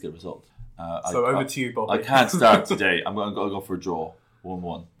at least get a result. Over to you, Bobby. I can't start today. I'm going to go for a draw.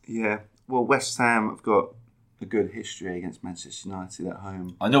 1-1. Yeah. Well, West Ham have got a good history against Manchester United at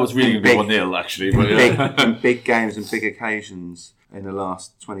home. I know it's really going to be 1-0, actually. But in big games and big occasions in the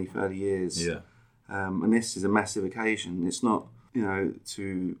last 20, 30 years. Yeah. And this is a massive occasion. It's not,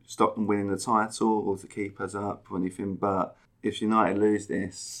 to stop them winning the title or to keep us up or anything, but if United lose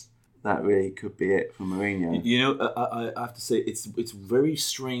this, that really could be it for Mourinho. I have to say, it's a very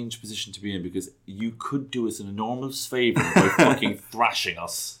strange position to be in because you could do us an enormous favour by fucking thrashing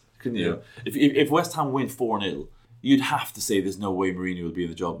us, couldn't you? Yeah. If West Ham win 4-0, you'd have to say there's no way Mourinho will be in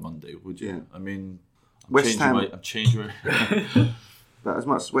the job Monday, would you? Yeah. I mean, I'm changing my... But as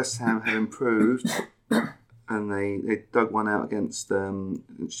much as West Ham have improved, and they dug one out against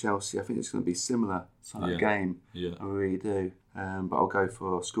Chelsea, I think it's going to be similar sort of game. Yeah. I really do. But I'll go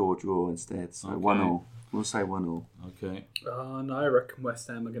for a score draw instead. So 1-0. We'll say 1-0. Okay. No, I reckon West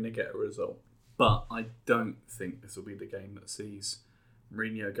Ham are going to get a result. But I don't think this will be the game that sees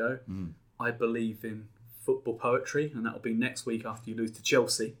Mourinho go. I believe in football poetry, and that will be next week after you lose to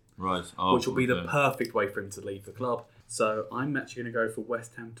Chelsea. Right. Which will be the perfect way for him to leave the club. So I'm actually going to go for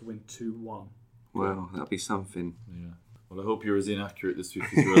West Ham to win 2-1. Well, that'll be something. Yeah. Well, I hope you're as inaccurate this week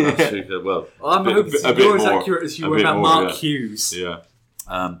as you were last week. Well, I'm hoping you're as accurate as you were about Mark Hughes. Yeah.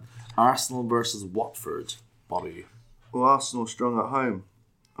 Arsenal versus Watford, Bobby. Well, Arsenal are strong at home,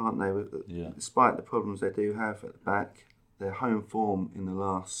 aren't they? Yeah. Despite the problems they do have at the back, their home form in the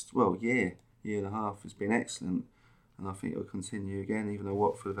last, year and a half has been excellent. And I think it will continue again, even though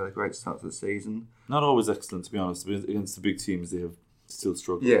Watford have had a great start to the season. Not always excellent, to be honest. Against the big teams, they have still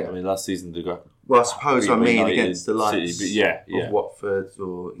struggled. Yeah. I mean, last season they got... Well, I suppose against the likes City, of Watford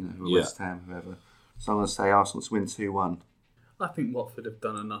or West Ham, whoever. So I'm going to say Arsenal to win 2-1. I think Watford have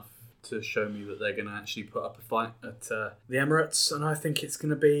done enough to show me that they're going to actually put up a fight at the Emirates, and I think it's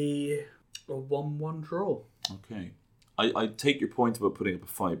going to be a 1-1 draw. Okay. I take your point about putting up a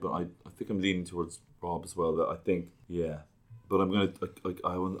fight, but I think I'm leaning towards Rob as well. That I think, but I'm going to...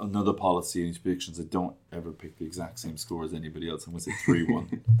 I have another policy in these predictions. I don't ever pick the exact same score as anybody else. I'm going to say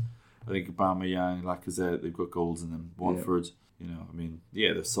 3-1. I think Aubameyang, Lacazette, they've got goals in them. Watford,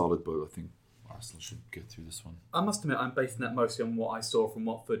 they're solid, but I think Arsenal should get through this one. I must admit, I'm basing that mostly on what I saw from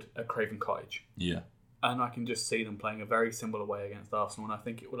Watford at Craven Cottage. Yeah. And I can just see them playing a very similar way against Arsenal, and I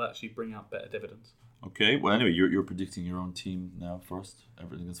think it will actually bring out better dividends. Okay, well, anyway, you're predicting your own team now first.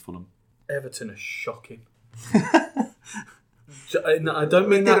 Everything against Fulham. Everton are shocking. No, I don't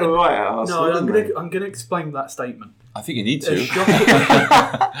mean that. Arsenal, I'm going to explain that statement. I think you need to.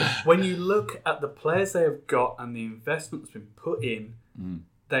 When you look at the players they have got and the investment that's been put in,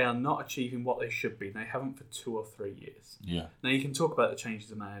 they are not achieving what they should be. They haven't for 2 or 3 years. Yeah. Now, you can talk about the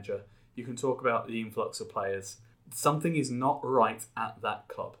changes of manager. You can talk about the influx of players. Something is not right at that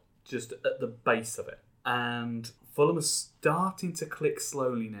club, just at the base of it. And Fulham is starting to click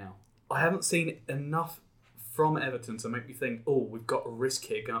slowly now. I haven't seen enough from Everton to make me think, we've got a risk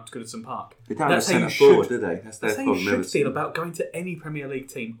here going up to Goodison Park. They don't have centre forward, do they? That's how you should feel about going to any Premier League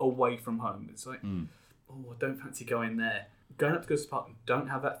team away from home. It's like, I don't fancy going there. Going up to Goodison Park, don't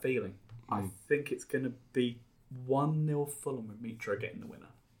have that feeling. I think it's going to be 1-0 Fulham with Mitra getting the winner.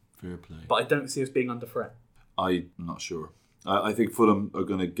 Fair play. But I don't see us being under threat. I'm not sure. I think Fulham are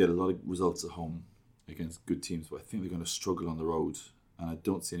going to get a lot of results at home against good teams, but I think they're going to struggle on the road. And I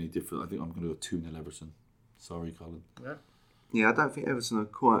don't see any different. I think I'm going to go 2-0 Everton. Sorry, Colin. Yeah, I don't think Everton are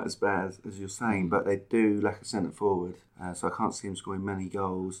quite as bad as you're saying, but they do lack a centre forward, so I can't see them scoring many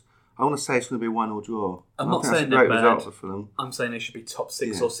goals. I want to say it's going to be a 1-0 draw. I'm not saying they're bad. Result for Fulham. I'm saying they should be top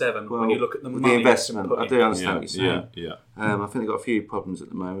 6 or 7 when you look at the with money the investment. I do understand what you're saying. Yeah. I think they've got a few problems at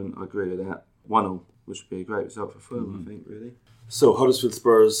the moment. I agree with that. 1-0, which would be a great result for Fulham, I think, really. So, Huddersfield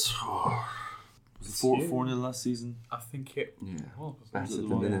Spurs. Was it 4-0 last season? I think it... Yeah. Well, better than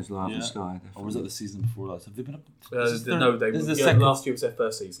Winners Live and Sky. Definitely. Or was that the season before last? Have they been up? Last year was their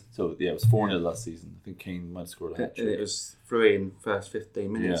first season. So, it was 4-0 last season. I think Kane might have scored a hat-trick. It was 3 in the first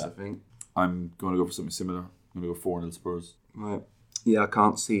 15 minutes, I think. I'm going to go for something similar. I'm going to go 4-0 Spurs. Right. Yeah, I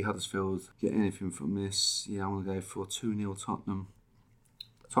can't see Huddersfield get anything from this. Yeah, I'm going to go for 2-0 Tottenham.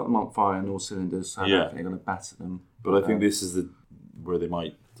 Tottenham on fire on all cylinders, so I don't think they're going to batter them. But I think this is where they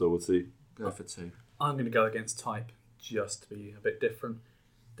might. So we'll see. Go for 2. I'm going to go against type just to be a bit different.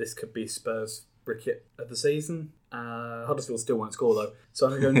 This could be Spurs' bricket of the season. Huddersfield still won't score though, so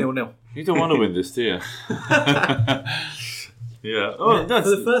I'm going to go 0-0. You don't want to win this, do you? Yeah. Oh, for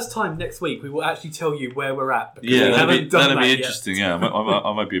the first time next week, we will actually tell you where we're at. Yeah, that'd be interesting. Yeah,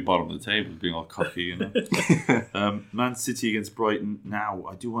 I might be at the bottom of the table, being all cocky, you know. Man City against Brighton. Now,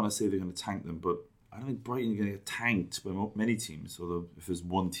 I do want to say they're going to tank them, but I don't think Brighton are going to get tanked by many teams. Although if there's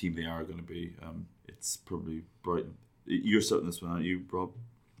one team they are going to be, it's probably Brighton. You're starting this one, aren't you, Rob?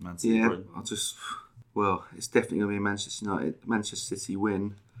 Man City. Yeah, Brighton. It's definitely going to be a Manchester City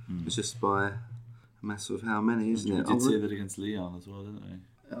win. It's just by a matter of how many, isn't it? We did say that against Leon as well, didn't we?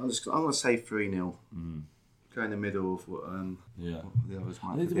 I'm going to say 3-0. Go in the middle of what the others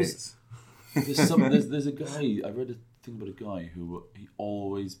might predict. There's a guy, I read a thing about a guy who he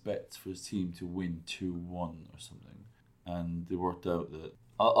always bets for his team to win 2-1 or something, and they worked out that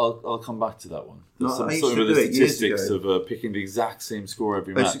I'll come back to that one. There's some of the statistics of picking the exact same score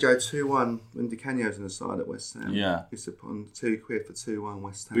every match. I used to go 2-1 when Di Canio's on the side at West Ham. Yeah. Used to put on £2 for 2-1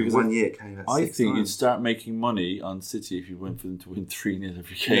 West Ham. Because 1 year it came out 6 I think times. you'd start making money on City if you went for them to win 3-0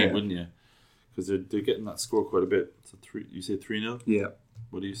 every game, wouldn't you? Because they're getting that score quite a bit. So you say 3-0? Yeah.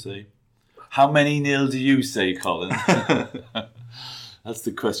 What do you say? How many nil do you say, Colin? That's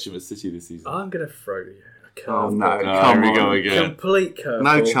the question with City this season. I'm going to throw you a curve. Oh no, here we go again. Complete curve.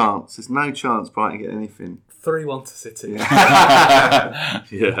 No chance. There's no chance Brighton get anything. 3-1 to City.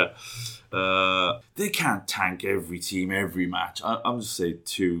 Yeah. They can't tank every team, every match. I'm just saying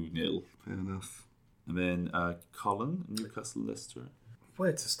 2-0. Fair enough. And then Colin, Newcastle, Leicester.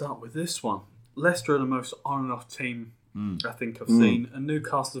 Where to start with this one? Leicester are the most on and off team I think I've seen, and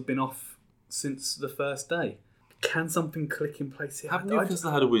Newcastle have been off since the first day. Can something click in place here? Have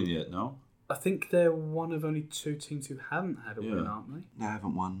Newcastle had a win yet? No. I think they're one of only 2 teams who haven't had a win, aren't they? They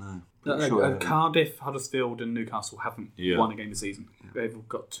haven't won, no. Cardiff, Huddersfield and Newcastle haven't won a game this season. They've all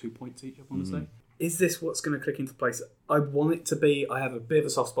got 2 points each, I want to say. Is this what's going to click into place? I want it to be. I have a bit of a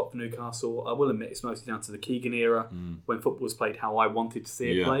soft spot for Newcastle. I will admit it's mostly down to the Keegan era, when football was played how I wanted to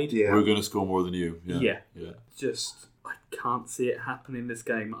see it played. Yeah. We're going to score more than you. Yeah. Just, I can't see it happen in this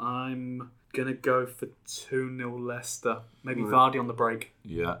game. I'm going to go for 2-0 Leicester. Maybe Vardy on the break.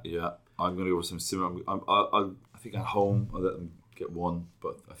 Yeah. I'm going to go for some similar. I think at home I'll let them get 1,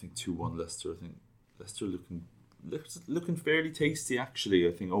 but I think 2-1 Leicester. I think Leicester looking fairly tasty actually.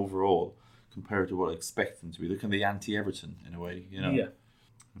 I think overall compared to what I expect them to be, looking the anti-Everton in a way, you know. Yeah.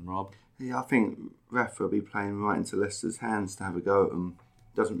 And Rob. Yeah, I think Rafa will be playing right into Leicester's hands to have a go at them.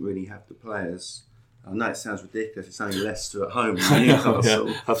 Doesn't really have the players. I know it sounds ridiculous. It's only Leicester at home in Newcastle.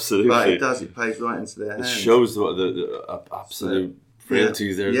 Yeah, absolutely. But it does. It plays right into their hands. It shows what the absolute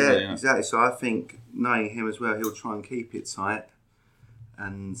frailties there. Yeah, exactly. So I think knowing him as well, he'll try and keep it tight,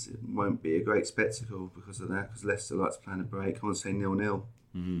 and it won't be a great spectacle because of that. Because Leicester likes playing a break. I want to say 0-0.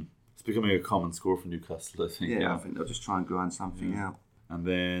 It's becoming a common score for Newcastle, I think. Yeah, I think they'll just try and grind something out. And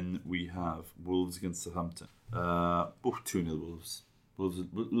then we have Wolves against Southampton. Both 2-0 Wolves.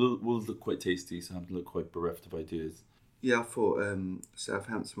 Wolves look quite tasty. Southampton look quite bereft of ideas. Yeah, I thought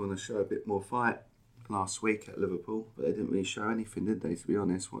Southampton want to show a bit more fight last week at Liverpool, but they didn't really show anything, did they, to be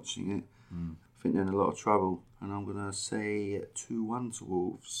honest, watching it. I think they're in a lot of trouble. And I'm going to say 2-1 to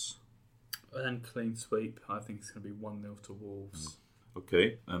Wolves. And clean sweep. I think it's going to be 1-0 to Wolves.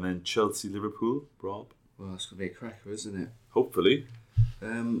 Okay, and then Chelsea-Liverpool, Rob? Well, it's going to be a cracker, isn't it? Hopefully.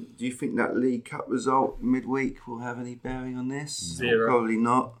 Do you think that League Cup result midweek will have any bearing on this? 0. Probably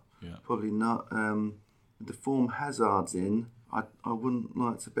not. Yeah. Probably not. The form Hazard's in, I wouldn't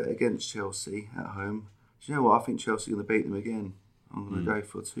like to bet against Chelsea at home. Do you know what? I think Chelsea are going to beat them again. I'm going to go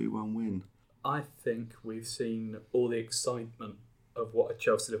for a 2-1 win. I think we've seen all the excitement of what a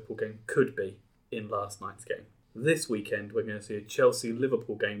Chelsea-Liverpool game could be in last night's game. This weekend, we're going to see a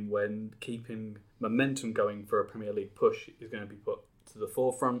Chelsea-Liverpool game when keeping momentum going for a Premier League push is going to be put to the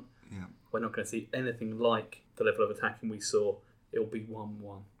forefront. Yeah. We're not going to see anything like the level of attacking we saw. It'll be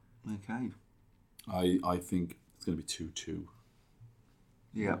 1-1. Okay. I think it's going to be 2-2.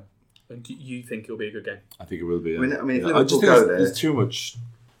 Yeah. And do you think it'll be a good game? I think it will be. I mean, if I just Liverpool think go there... there's too much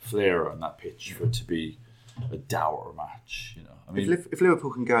flair on that pitch for it to be a dour match, you know. I mean, if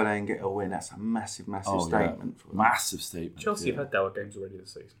Liverpool can go there and get a win, that's a massive statement for them. Massive statement. Chelsea have had dour games already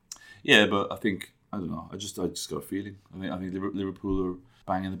this season. Yeah, but I don't know. I just got a feeling. I think Liverpool are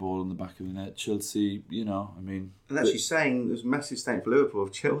banging the ball in the back of the net. Chelsea, you know, I mean... And actually saying there's a massive statement for Liverpool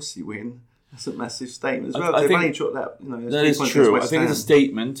if Chelsea win, that's a massive statement as well. I They've think only dropped that, you know... That is true. I think it's a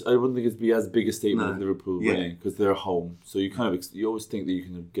statement. I wouldn't think it'd be as big a statement as Liverpool winning because they're home. So you always think that you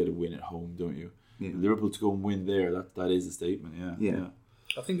can get a win at home, don't you? Liverpool to go and win there, that is a statement. Yeah.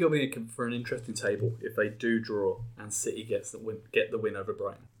 I think it'll be for an interesting table if they do draw and City get the win over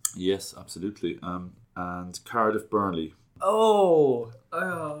Brighton. Yes, absolutely. And Cardiff Burnley. Oh,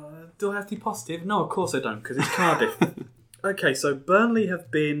 do I have to be positive? No, of course I don't, because it's Cardiff. Okay, so Burnley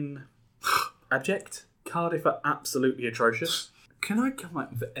have been abject. Cardiff are absolutely atrocious. Can I come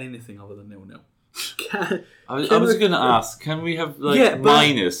up with anything other than 0-0? I was going to ask, can we have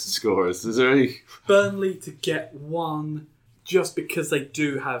minus scores? Is there any... Burnley to get one just because they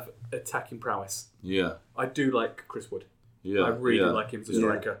do have attacking prowess. Yeah. I do like Chris Wood. Yeah. I really like him as a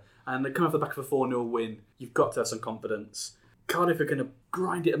striker. And they come off the back of a 4-0 win. You've got to have some confidence. Cardiff are going to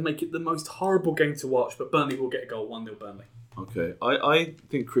grind it and make it the most horrible game to watch, but Burnley will get a goal, 1-0 Burnley. Okay. I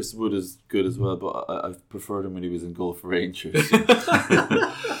think Chris Wood is good as well, but I preferred him when he was in goal for Rangers.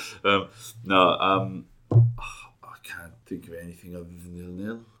 I can't think of anything other than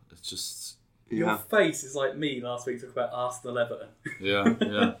 0-0. It's just... Your face is like me last week talking about Arsenal Everton. Yeah.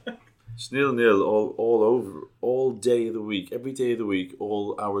 It's 0-0 all over, all day of the week, every day of the week,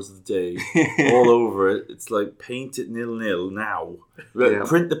 all hours of the day, all over it. It's like paint it 0-0 now.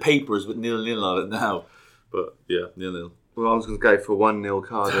 Print the papers with 0-0 on it now. But yeah, 0-0. Well, I was going to go for 1-0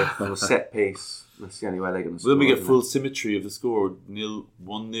 Cardiff on a set piece. That's the only way they're going to score. Then we get full symmetry of the score. 1-0,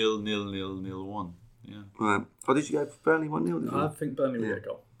 0-0, 0-1. Yeah. Right. Oh, did you go for Burnley 1-0? I think Burnley will get a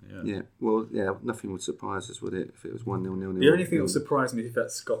goal. Yeah. Well, nothing would surprise us, would it, if it was 1-0, 0-0? The only thing that would surprise me is if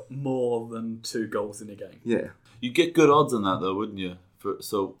that's got more than 2 goals in a game. Yeah. You'd get good odds on that, though, wouldn't you?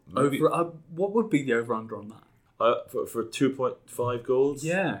 What would be the over-under on that? For 2.5 goals?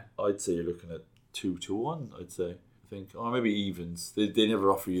 Yeah. I'd say you're looking at 2-1, I'd say. I think. Or maybe evens. They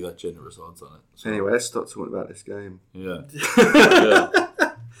never offer you that generous odds on it. So. Anyway, let's stop talking about this game. Yeah.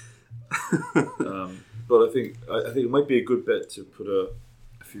 But I think it might be a good bet to put a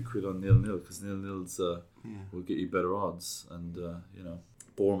few quid on 0-0 because 0-0's will get you better odds. And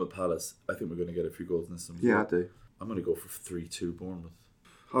Bournemouth Palace, I think we're going to get a few goals in this one. Yeah, I do. I'm going to go for 3-2 Bournemouth.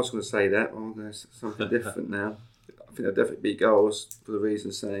 I was going to say that. I'm going to say something different now. I think they'll definitely be goals for the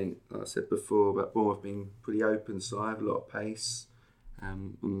reason saying, like I said before, about Bournemouth being pretty open side, a lot of pace.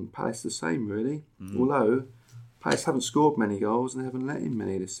 And Palace the same, really. Although Palace haven't scored many goals and they haven't let in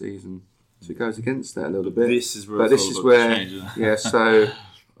many this season. So it goes against that a little bit. This is where so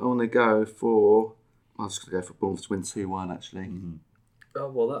I want to go for... I was going to go for Bournemouth to win 2-1, actually. Mm-hmm. Oh,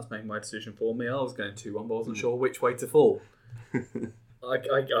 well, that's made my decision for me. I was going 2-1, but I wasn't sure which way to fall. I've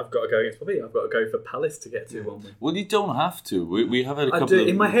got to go against Bobby. I've got to go for Palace to get 2-1 win. Well, you don't have to. We have had a couple of...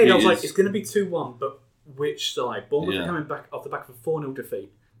 In my head, I was like, it's going to be 2-1, but which side? Bournemouth are coming back off the back of a 4-0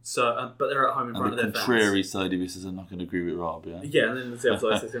 defeat. So, but they're at home in front of their fans. And the contrary side of this is I'm not going to agree with Rob, yeah? Yeah, and then the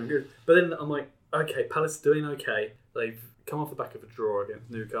other side says good. But then I'm like, okay, Palace are doing okay. They've come off the back of a draw against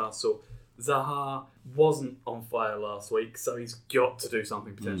Newcastle. Zaha wasn't on fire last week, so he's got to do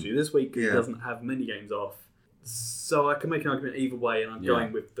something potentially. This week he doesn't have many games off. So I can make an argument either way, and I'm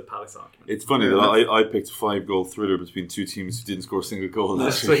going with the Palace argument. It's funny that I picked a 5-goal thriller between two teams who didn't score a single goal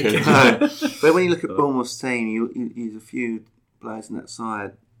last week. But when you look at Bournemouth's team, you use a few players on that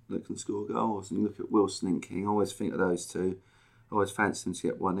side that can score goals, and you look at Wilson and King. I always think of those two. I always fancy them to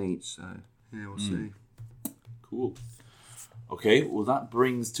get one each. So yeah, we'll see. Cool. Okay, well that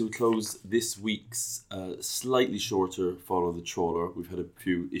brings to a close this week's slightly shorter Follow the Trawler. We've had a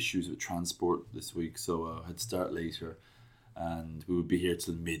few issues with transport this week, so I had to start later, and we would be here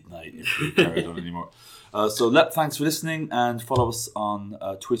till midnight if we carried on anymore. Thanks for listening, and follow us on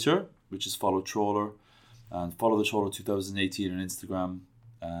Twitter, which is Follow Trawler, and Follow the Trawler 2018 on Instagram,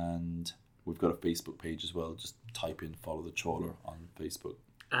 and we've got a Facebook page as well. Just type in Follow the Trawler on Facebook.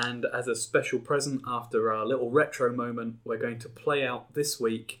 And as a special present after our little retro moment, we're going to play out this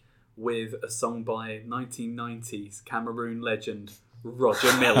week with a song by 1990s Cameroon legend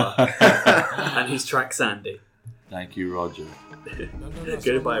Roger Miller and his track Sandy. Thank you, Roger.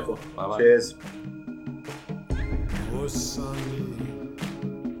 Goodbye, everyone. Bye-bye. Cheers.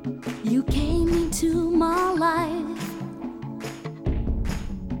 You came into my life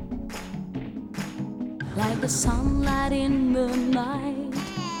like the sunlight in the night.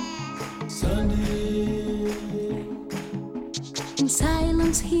 Sunday. In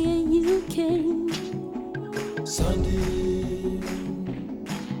silence here you came. Sunday.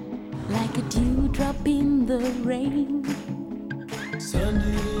 Like a dewdrop in the rain.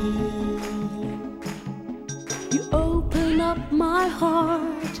 Sunday. You open up my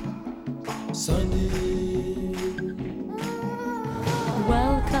heart. Sunday.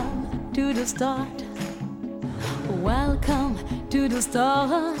 Welcome to the start. Welcome to the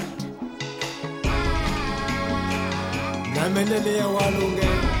start. Namenele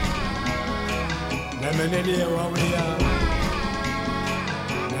walunge Namenele wa wia.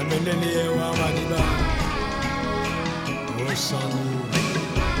 Namenele wa wadiba. Osanu.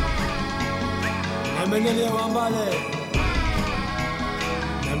 Namenele wa mbale.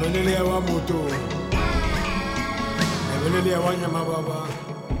 Namenele wa moto. Namenele wa nyamababa.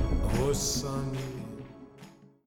 Osanu.